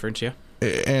of the conference, yeah.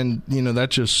 And, that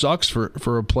just sucks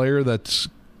for a player that's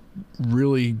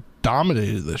really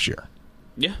dominated this year.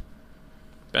 Yeah.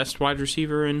 Best wide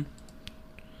receiver in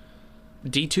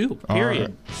D2,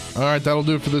 period. All right, that'll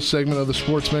do it for this segment of the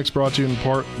Sports Mix, brought to you in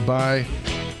part by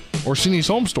Orsini's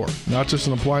Home Store, not just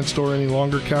an appliance store any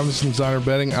longer. Cabinets and designer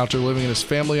bedding, out there living in his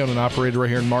family, owned and operated right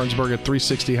here in Martinsburg at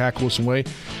 360 Hack Wilson Way.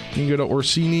 You can go to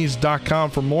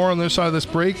Orsinis.com for more. On the other side of this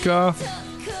break, head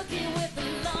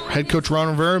coach Ron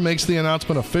Rivera makes the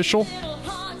announcement official.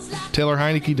 Taylor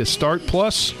Heineke to start,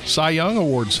 plus Cy Young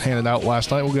Awards handed out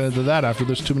last night. We'll get into that after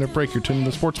this 2-minute break. You're tuning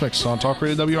to the Sports Mix on Talk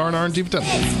Radio WRNR and TV 10.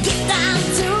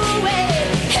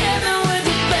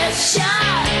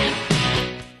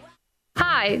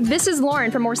 Hi, this is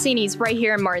Lauren from Orsini's right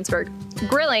here in Martinsburg.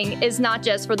 Grilling is not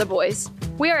just for the boys.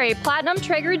 We are a Platinum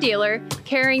Traeger dealer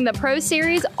carrying the Pro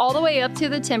Series all the way up to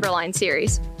the Timberline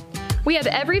Series. We have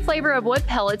every flavor of wood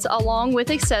pellets along with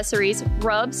accessories,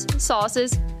 rubs,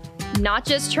 sauces. Not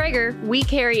just Traeger, we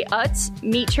carry Utz,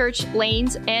 Meat Church,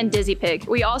 Lanes, and Dizzy Pig.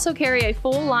 We also carry a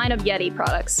full line of Yeti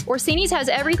products. Orsini's has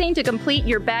everything to complete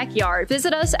your backyard.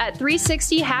 Visit us at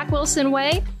 360 Hack Wilson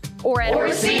Way or at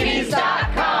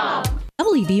Orsinis.com.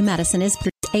 WVU Medicine is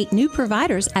 8 new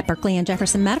providers at Berkeley and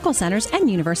Jefferson Medical Centers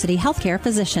and University Healthcare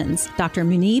physicians. Dr.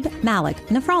 Munib Malik,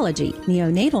 nephrology.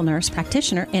 Neonatal nurse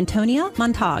practitioner Antonia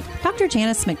Montag. Dr.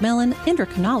 Janice McMillan,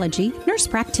 endocrinology. Nurse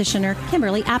practitioner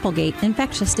Kimberly Applegate,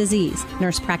 infectious disease.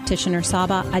 Nurse practitioner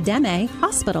Saba Ademe,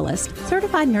 hospitalist.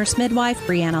 Certified nurse midwife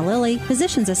Brianna Lilly.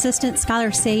 Physician's assistant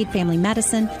Skylar Sade, family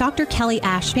medicine. Dr. Kelly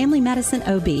Ash, family medicine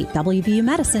OB. WVU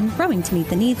Medicine, growing to meet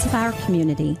the needs of our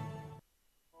community.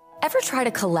 Ever try to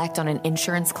collect on an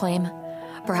insurance claim?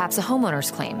 Perhaps a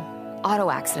homeowner's claim, auto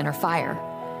accident, or fire.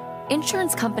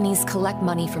 Insurance companies collect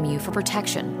money from you for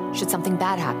protection should something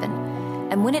bad happen.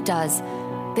 And when it does,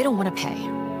 they don't want to pay,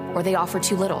 or they offer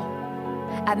too little.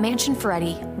 At Mansion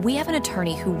Ferretti, we have an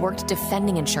attorney who worked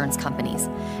defending insurance companies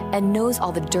and knows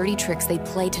all the dirty tricks they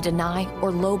play to deny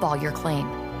or lowball your claim.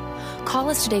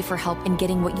 Call us today for help in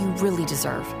getting what you really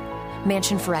deserve.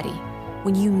 Mansion Ferretti,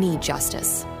 when you need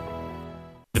justice.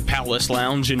 The Palace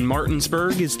Lounge in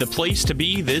Martinsburg is the place to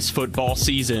be this football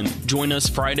season. Join us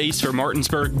Fridays for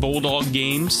Martinsburg Bulldog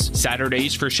games,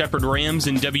 Saturdays for Shepherd Rams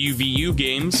and WVU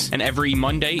games, and every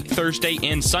Monday, Thursday,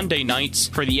 and Sunday nights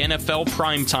for the NFL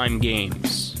primetime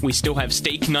games. We still have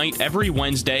steak night every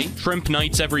Wednesday, shrimp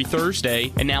nights every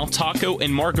Thursday, and now taco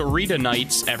and margarita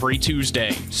nights every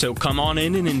Tuesday. So come on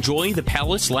in and enjoy the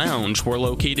Palace Lounge. We're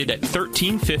located at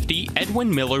 1350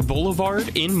 Edwin Miller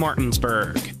Boulevard in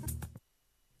Martinsburg.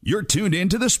 You're tuned in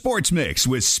to the Sports Mix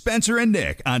with Spencer and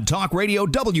Nick on Talk Radio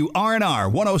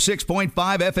WRNR 106.5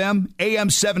 FM,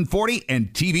 AM 740,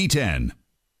 and TV 10.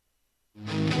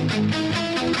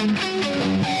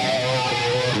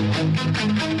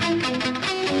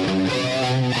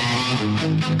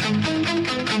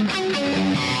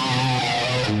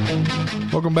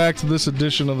 Welcome back to this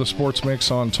edition of the Sports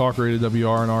Mix on Talk Radio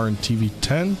WRNR and TV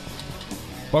 10.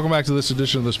 Welcome back to this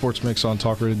edition of the Sports Mix on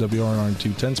Talk Radio WRNR and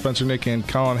TV 10. Spencer, Nick, and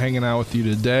Colin hanging out with you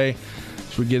today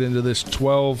as we get into this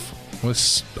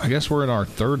 12. I guess we're in our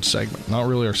third segment, not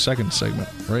really our second segment,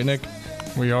 right, Nick?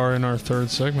 We are in our third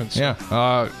segment. So.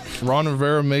 Yeah. Ron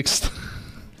Rivera makes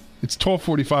it's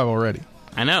 12:45 already.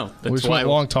 I know. We just went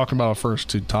long talking about our first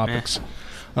two topics.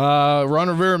 Ron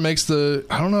Rivera makes I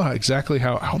don't know exactly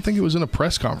how. I don't think it was in a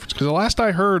press conference because the last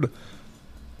I heard,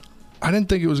 I didn't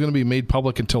think it was going to be made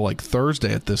public until like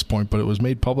Thursday at this point, but it was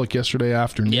made public yesterday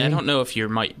afternoon. Yeah, I don't know if you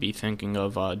might be thinking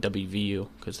of WVU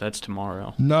because that's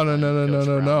tomorrow. No.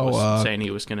 Was saying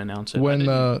he was going to announce it. When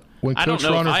I Coach don't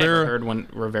know Ron if Rivera, I ever heard when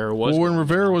Rivera was. Well, when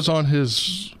Rivera was on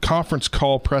his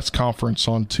press conference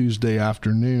on Tuesday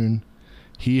afternoon,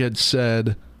 he had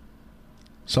said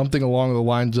something along the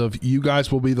lines of, "You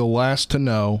guys will be the last to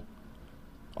know.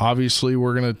 Obviously,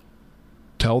 we're going to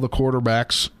tell the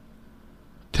quarterbacks."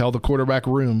 Tell the quarterback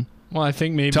room. Well, I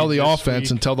think maybe tell the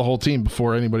offense and tell the whole team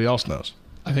before anybody else knows.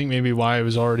 I think maybe why it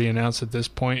was already announced at this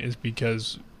point is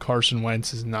because Carson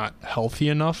Wentz is not healthy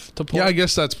enough to play. Yeah, I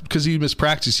guess that's because he missed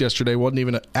practice yesterday. Wasn't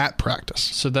even at practice.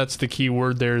 So that's the key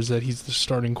word there is that he's the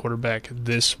starting quarterback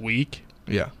this week.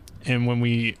 Yeah. And when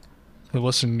we were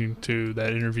listening to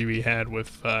that interview he had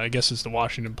with, I guess it's the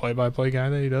Washington play-by-play guy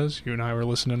that he does. You and I were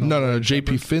listening. No,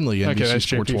 J.P. Finley, NBC okay, that's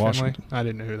Sports J.P. Washington. Finley? I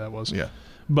didn't know who that was. Yeah.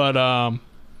 But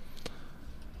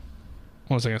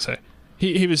what was I going to say?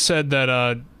 He was said that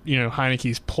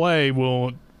Heineke's play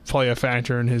will play a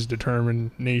factor in his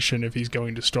determination if he's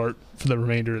going to start for the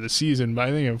remainder of the season. But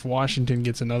I think if Washington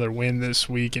gets another win this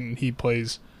week and he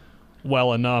plays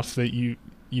well enough that you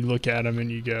look at him and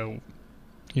you go,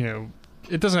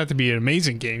 it doesn't have to be an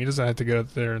amazing game. He doesn't have to go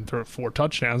out there and throw 4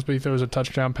 touchdowns, but he throws a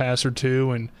touchdown pass or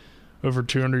 2 and over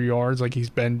 200 yards like he's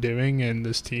been doing, and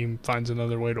this team finds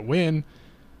another way to win.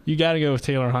 You got to go with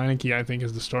Taylor Heineke, I think,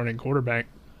 as the starting quarterback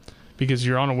because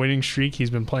you're on a winning streak.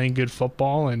 He's been playing good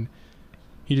football, and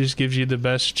he just gives you the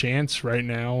best chance right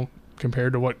now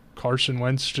compared to what Carson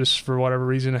Wentz, just for whatever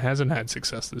reason, hasn't had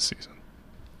success this season.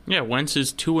 Yeah, Wentz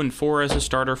is 2-4 as a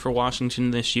starter for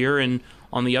Washington this year, and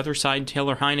on the other side,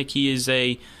 Taylor Heineke is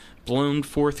a blown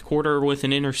fourth quarter with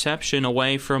an interception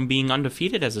away from being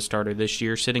undefeated as a starter this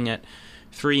year, sitting at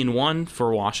 3-1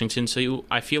 for Washington. So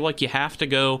I feel like you have to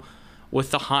go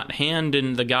with the hot hand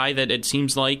and the guy that it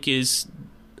seems like is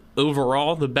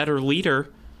overall the better leader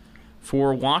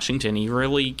for Washington. He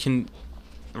really can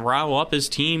rile up his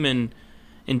team and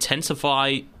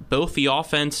intensify both the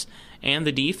offense and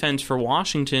the defense for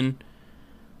Washington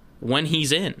when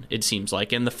he's in, it seems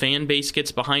like. And the fan base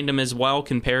gets behind him as well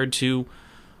compared to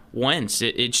Wentz.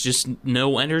 It's just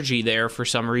no energy there for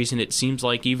some reason. It seems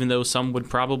like, even though some would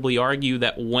probably argue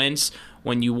that Wentz,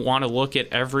 when you want to look at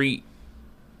every,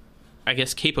 I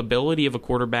guess, capability of a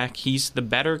quarterback, he's the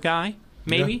better guy,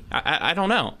 maybe? Yeah. I don't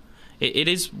know. It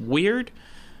is weird,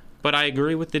 but I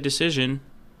agree with the decision.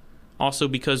 Also,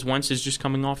 because Wentz is just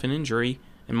coming off an injury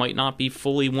and might not be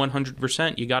fully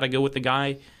 100%. You got to go with the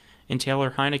guy in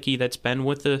Taylor Heineke that's been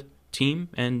with the team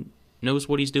and knows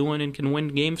what he's doing and can win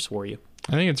games for you.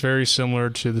 I think it's very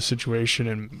similar to the situation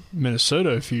in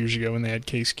Minnesota a few years ago when they had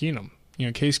Case Keenum.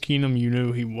 Case Keenum, you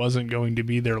knew he wasn't going to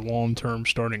be their long-term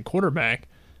starting quarterback,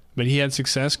 but he had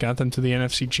success, got them to the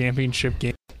NFC Championship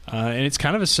game. And it's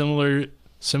kind of a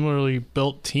similarly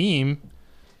built team.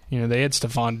 They had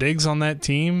Stephon Diggs on that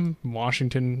team.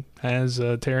 Washington has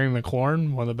Terry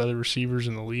McLaurin, one of the better receivers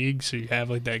in the league. So you have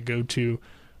like that go-to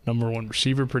number one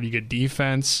receiver, pretty good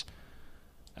defense.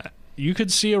 You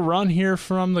could see a run here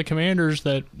from the Commanders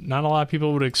that not a lot of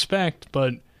people would expect,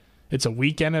 but it's a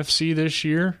weak NFC this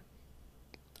year.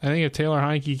 I think if Taylor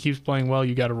Heineke keeps playing well,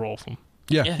 you got to roll with him.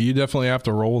 Yeah, you definitely have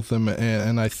to roll with him.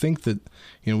 And I think that,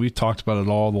 we've talked about it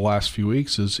all the last few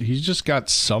weeks, is he's just got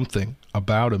something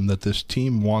about him that this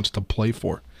team wants to play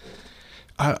for.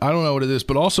 I don't know what it is,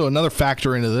 but also another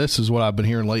factor into this is what I've been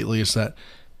hearing lately is that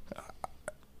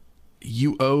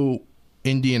you owe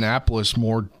Indianapolis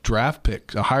more draft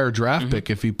pick, a higher draft pick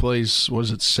if he plays,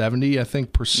 70, I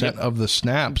think, percent of the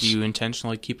snaps. Do you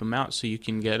intentionally keep him out so you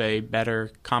can get a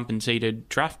better compensated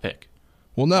draft pick?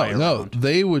 Well, no,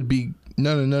 they would be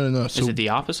no. So is it the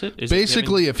opposite?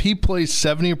 Basically, if he plays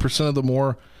 70% of the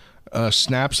more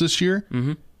snaps this year,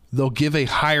 they'll give a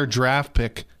higher draft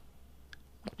pick.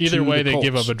 Either way, they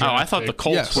give up a draft pick. I thought the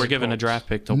Colts were given a draft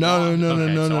pick. No.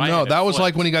 That was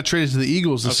like when he got traded to the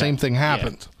Eagles. The same thing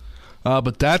happened.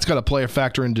 But that's got to play a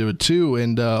factor into it, too.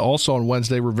 And also on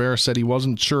Wednesday, Rivera said he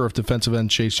wasn't sure if defensive end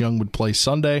Chase Young would play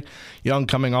Sunday. Young,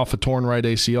 coming off a torn right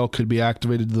ACL, could be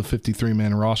activated to the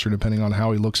 53-man roster depending on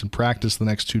how he looks in practice the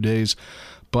next 2 days.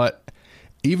 But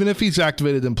even if he's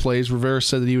activated and plays, Rivera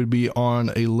said that he would be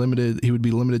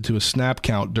limited to a snap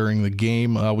count during the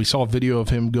game. We saw a video of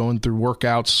him going through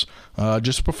workouts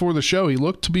just before the show. He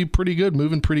looked to be pretty good,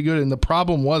 moving pretty good. And the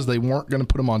problem was they weren't going to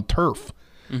put him on turf.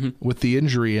 With the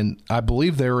injury, and I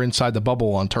believe they were inside the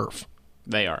bubble on turf.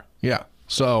 They are. Yeah,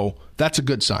 so that's a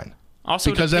good sign.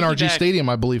 Also, because NRG Stadium,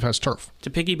 I believe, has turf. To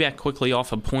piggyback quickly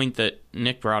off a point that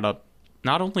Nick brought up,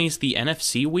 not only is the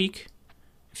NFC weak,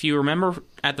 if you remember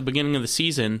at the beginning of the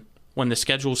season when the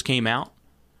schedules came out,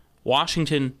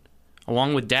 Washington,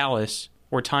 along with Dallas,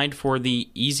 were tied for the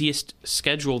easiest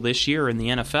schedule this year in the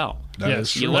NFL.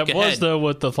 Yes, that was, though,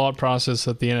 with the thought process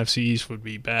that the NFC East would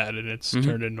be bad, and it's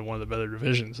turned into one of the better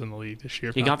divisions in the league this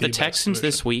year. You got the Texans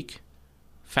this week,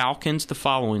 Falcons the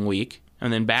following week,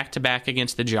 and then back-to-back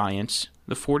against the Giants,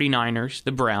 the 49ers,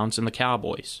 the Browns, and the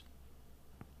Cowboys.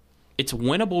 It's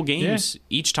winnable games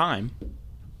each time,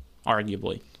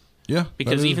 arguably. Yeah.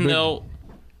 Because even though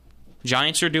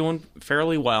Giants are doing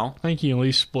fairly well. I think you at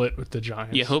least split with the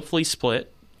Giants. You hopefully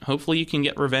split. Hopefully you can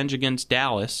get revenge against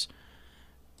Dallas.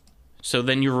 So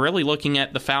then you're really looking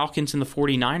at the Falcons and the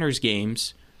 49ers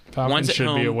games. Falcons one's at should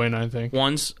home, be a win, I think.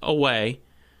 One's away.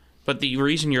 But the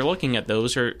reason you're looking at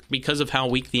those are because of how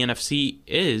weak the NFC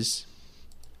is.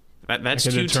 That's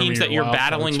two teams that you're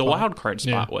battling the wild card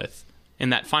spot with in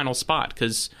that final spot.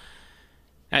 Because,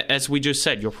 as we just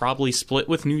said, you'll probably split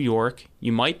with New York.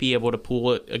 You might be able to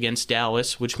pull it against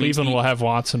Dallas, which Cleveland means will have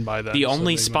Watson by then. The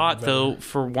only spot, though,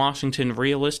 for Washington,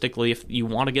 realistically, if you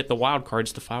want to get the wild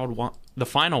cards, the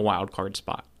final wild card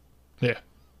spot. Yeah.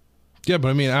 Yeah, but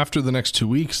I mean, after the next 2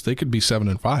 weeks, they could be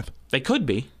 7-5. They could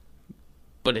be,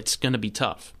 but it's going to be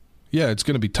tough. Yeah, it's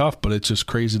going to be tough, but it's just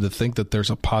crazy to think that there's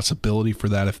a possibility for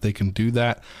that if they can do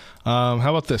that. How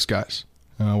about this, guys?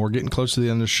 We're getting close to the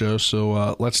end of the show,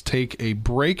 so let's take a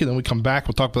break, and then we come back.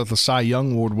 We'll talk about the Cy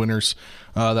Young Award winners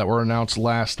that were announced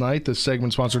last night. This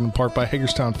segment sponsored in part by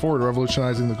Hagerstown Ford,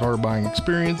 revolutionizing the car buying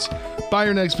experience. Buy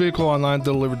your next vehicle online,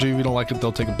 they'll deliver to you. If you don't like it,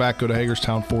 they'll take it back. Go to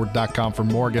HagerstownFord.com for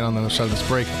more. Get on the other side of this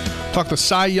break. Talk the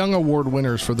Cy Young Award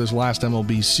winners for this last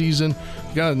MLB season.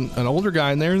 You got an older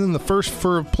guy in there, and then the first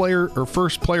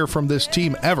player from this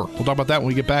team ever. We'll talk about that when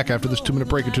we get back after this 2-minute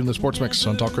break. You're tuned to the Sports Mix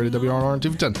on Talk Radio WRNR and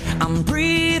TV10. I'm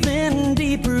breathing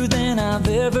deeper than I've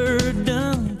ever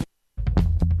done.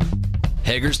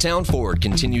 Hagerstown Ford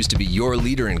continues to be your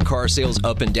leader in car sales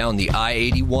up and down the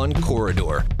I-81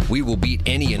 corridor. We will beat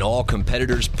any and all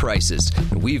competitors' prices.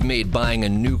 We've made buying a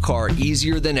new car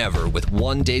easier than ever with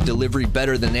one-day delivery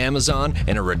better than Amazon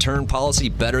and a return policy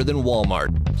better than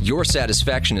Walmart. Your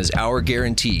satisfaction is our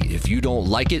guarantee. If you don't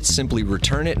like it, simply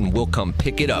return it and we'll come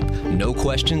pick it up. No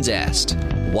questions asked.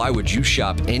 Why would you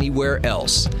shop anywhere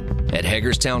else? At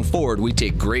Hagerstown Ford, we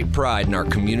take great pride in our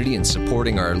community and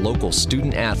supporting our local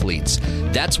student athletes.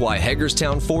 That's why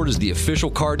Hagerstown Ford is the official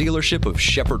car dealership of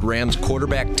Shepherd Rams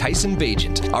quarterback Tyson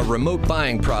Bagent. Our remote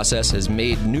buying process has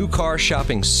made new car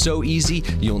shopping so easy,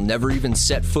 you'll never even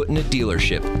set foot in a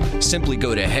dealership. Simply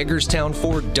go to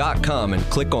HagerstownFord.com and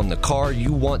click on the car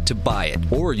you want to buy it,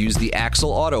 or use the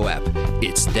Axle Auto app.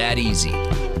 It's that easy.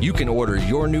 You can order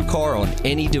your new car on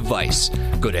any device.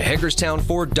 Go to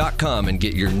HagerstownFord.com and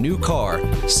get your new car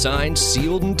signed,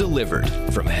 sealed, and delivered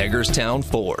from Hagerstown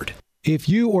Ford. If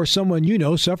you or someone you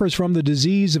know suffers from the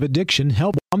disease of addiction,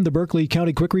 help the Berkeley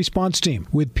County Quick Response Team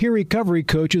with peer recovery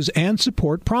coaches and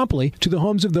support promptly to the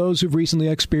homes of those who've recently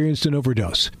experienced an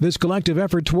overdose. This collective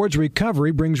effort towards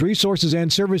recovery brings resources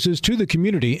and services to the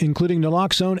community, including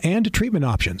naloxone and treatment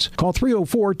options. Call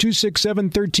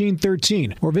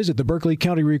 304-267-1313 or visit the Berkeley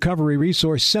County Recovery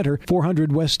Resource Center,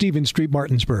 400 West Stevens Street,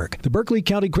 Martinsburg. The Berkeley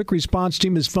County Quick Response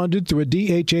Team is funded through a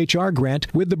DHHR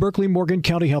grant with the Berkeley Morgan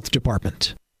County Health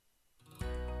Department.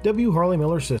 W. Harley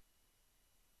Miller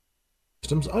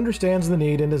Systems understands the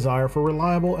need and desire for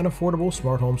reliable and affordable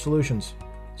smart home solutions.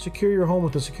 Secure your home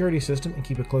with a security system and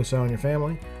keep a close eye on your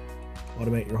family.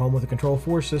 Automate your home with a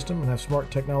Control4 system and have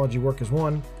smart technology work as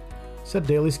one. Set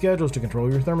daily schedules to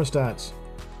control your thermostats.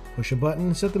 Push a button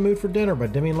and set the mood for dinner by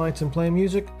dimming lights and playing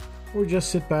music, or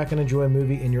just sit back and enjoy a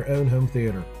movie in your own home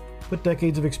theater. Put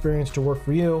decades of experience to work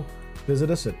for you.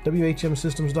 Visit us at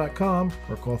WHMsystems.com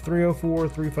or call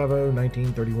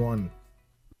 304-350-1931.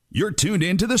 You're tuned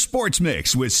in to the Sports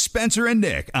Mix with Spencer and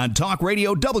Nick on Talk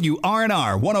Radio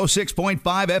WRNR 106.5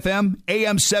 FM,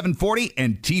 AM 740,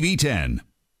 and TV 10.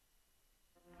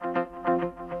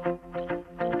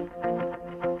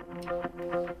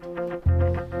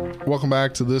 Welcome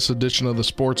back to this edition of the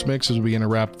Sports Mix as we begin to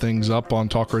wrap things up on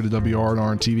Talk Radio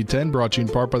WRNR and TV 10, brought to you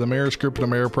in part by the Mayor's Group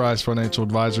and Ameriprise Financial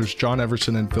Advisors, John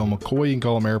Everson and Phil McCoy. You can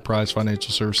call Ameriprise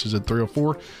Financial Services at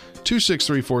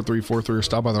 304-263-4343 or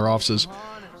stop by their offices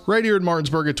right here in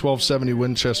Martinsburg at 1270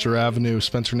 Winchester Avenue.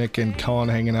 Spencer, Nick, and Colin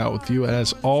hanging out with you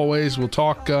as always. We'll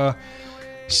talk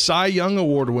Cy Young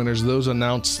Award winners, those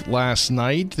announced last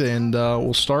night, and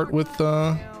we'll start with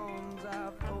the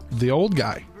old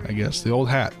guy, I guess, the old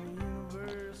hat.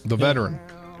 The veteran.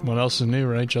 What else is new,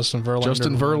 right? Justin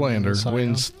Verlander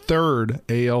wins third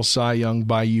AL Cy Young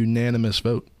by unanimous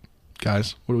vote.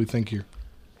 Guys, what do we think here?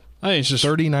 I think it's just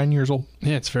 39 years old.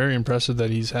 Yeah, it's very impressive that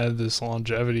he's had this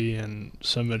longevity and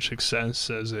so much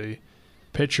success as a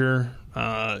pitcher.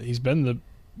 He's been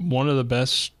one of the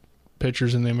best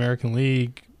pitchers in the American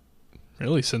League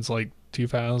really since like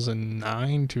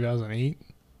 2009, 2008,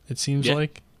 it seems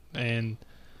like. And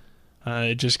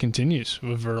it just continues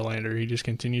with Verlander. He just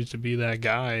continues to be that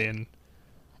guy, and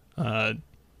to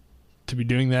be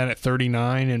doing that at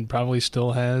 39 and probably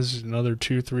still has another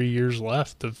 2-3 years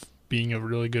left of being a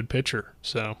really good pitcher.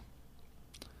 So,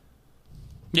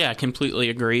 yeah, I completely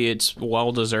agree. It's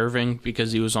well-deserving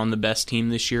because he was on the best team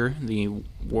this year, the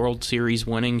World Series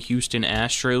winning Houston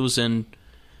Astros, and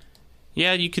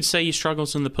yeah, you could say he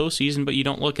struggles in the postseason, but you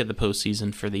don't look at the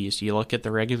postseason for these. You look at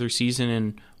the regular season,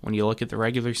 and when you look at the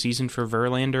regular season for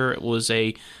Verlander, it was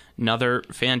another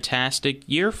fantastic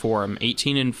year for him.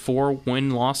 18-4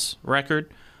 win-loss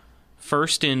record,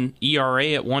 first in ERA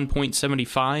at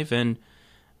 1.75, and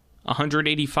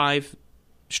 185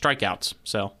 strikeouts.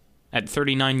 So at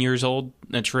 39 years old,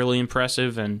 that's really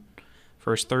impressive, and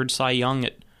for his third Cy Young,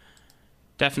 it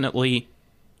definitely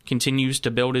continues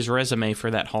to build his resume for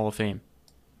that Hall of Fame.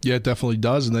 Yeah, it definitely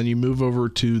does. And then you move over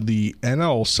to the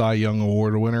NL Cy Young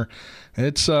Award winner.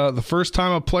 It's the first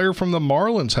time a player from the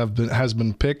Marlins has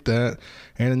been picked at,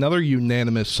 and another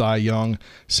unanimous Cy Young.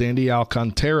 Sandy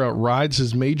Alcantara rides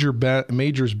his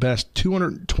major's best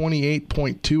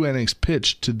 228.2 innings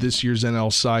pitched to this year's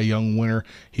NL Cy Young winner.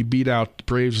 He beat out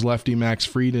Braves lefty Max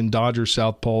Fried and Dodgers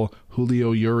southpaw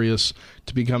Julio Urias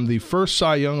to become the first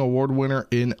Cy Young Award winner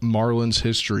in Marlins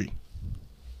history.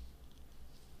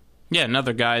 Yeah,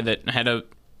 another guy that had a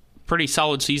pretty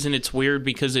solid season. It's weird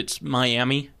because it's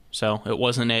Miami, so it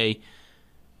wasn't a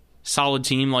solid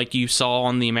team like you saw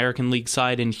on the American League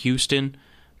side in Houston.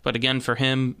 But again, for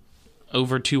him,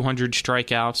 over 200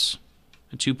 strikeouts,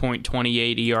 a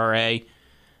 2.28 ERA,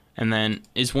 and then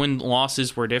his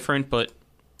win-losses were different, but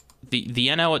the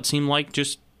NL, it seemed like,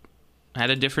 just had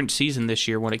a different season this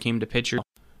year when it came to pitcher.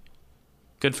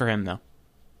 Good for him, though.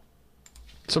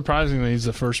 Surprisingly, he's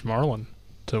the first Marlin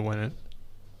to win it.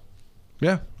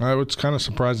 Yeah, it's kind of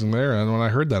surprising there. And when I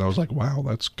heard that, I was like, wow,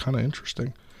 that's kind of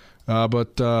interesting.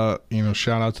 But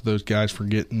shout out to those guys for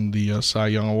getting the Cy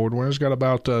Young Award winners. Got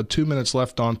about 2 minutes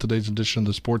left on today's edition of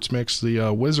the Sports Mix.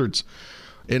 The Wizards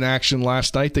in action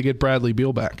last night. They get Bradley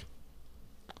Beal back.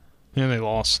 Yeah, they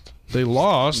lost.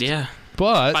 Yeah.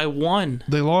 But by one.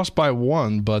 They lost by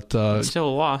one, but still a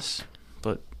loss.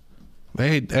 But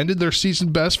they ended their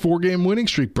season best 4-game winning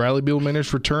streak. Bradley Beal made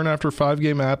his return after a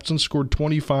 5-game absence, scored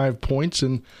 25 points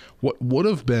in what would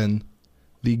have been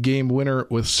the game winner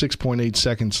with 6.8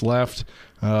 seconds left.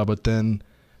 But then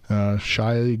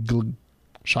Shai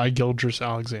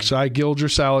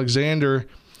Gilgeous-Alexander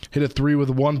hit a 3 with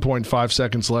 1.5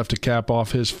 seconds left to cap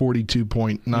off his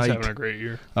 42-point night. He's having a great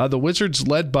year. The Wizards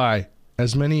led by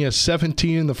as many as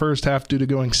 17 in the first half due to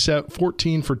going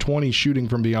 14 for 20 shooting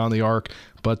from beyond the arc,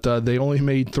 but they only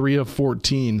made 3 of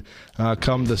 14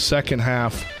 come the second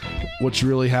half. What's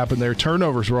really happened there,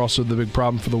 turnovers were also the big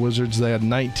problem for the Wizards. They had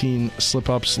 19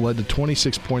 slip-ups, led to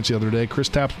 26 points the other day.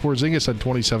 Kristaps Porzingis had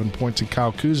 27 points, and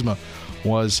Kyle Kuzma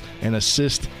was an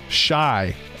assist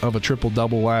shy of a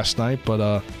triple-double last night,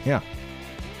 but yeah.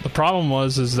 The problem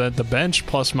is that the bench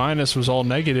plus-minus was all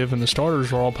negative and the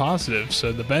starters were all positive,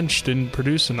 so the bench didn't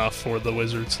produce enough for the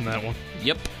Wizards in that one.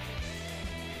 Yep.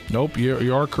 Nope,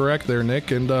 you are correct there,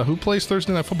 Nick. And who plays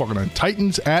Thursday Night Football tonight?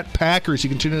 Titans at Packers. You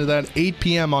can tune into that at 8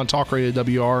 p.m. on Talk Radio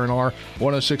WRNR,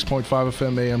 106.5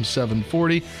 FM AM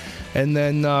 740. And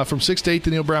then from 6 to 8,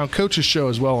 the Neil Brown Coaches Show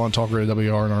as well on Talk Radio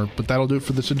WRNR. But that'll do it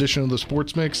for this edition of the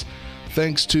Sports Mix.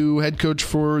 Thanks to head coach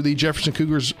for the Jefferson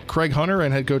Cougars, Craig Hunter,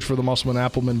 and head coach for the Musselman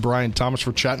Appleman, Brian Thomas,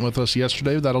 for chatting with us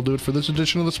yesterday. That'll do it for this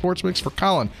edition of the Sports Mix. For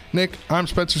Colin, Nick, I'm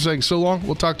Spencer saying so long.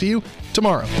 We'll talk to you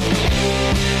tomorrow.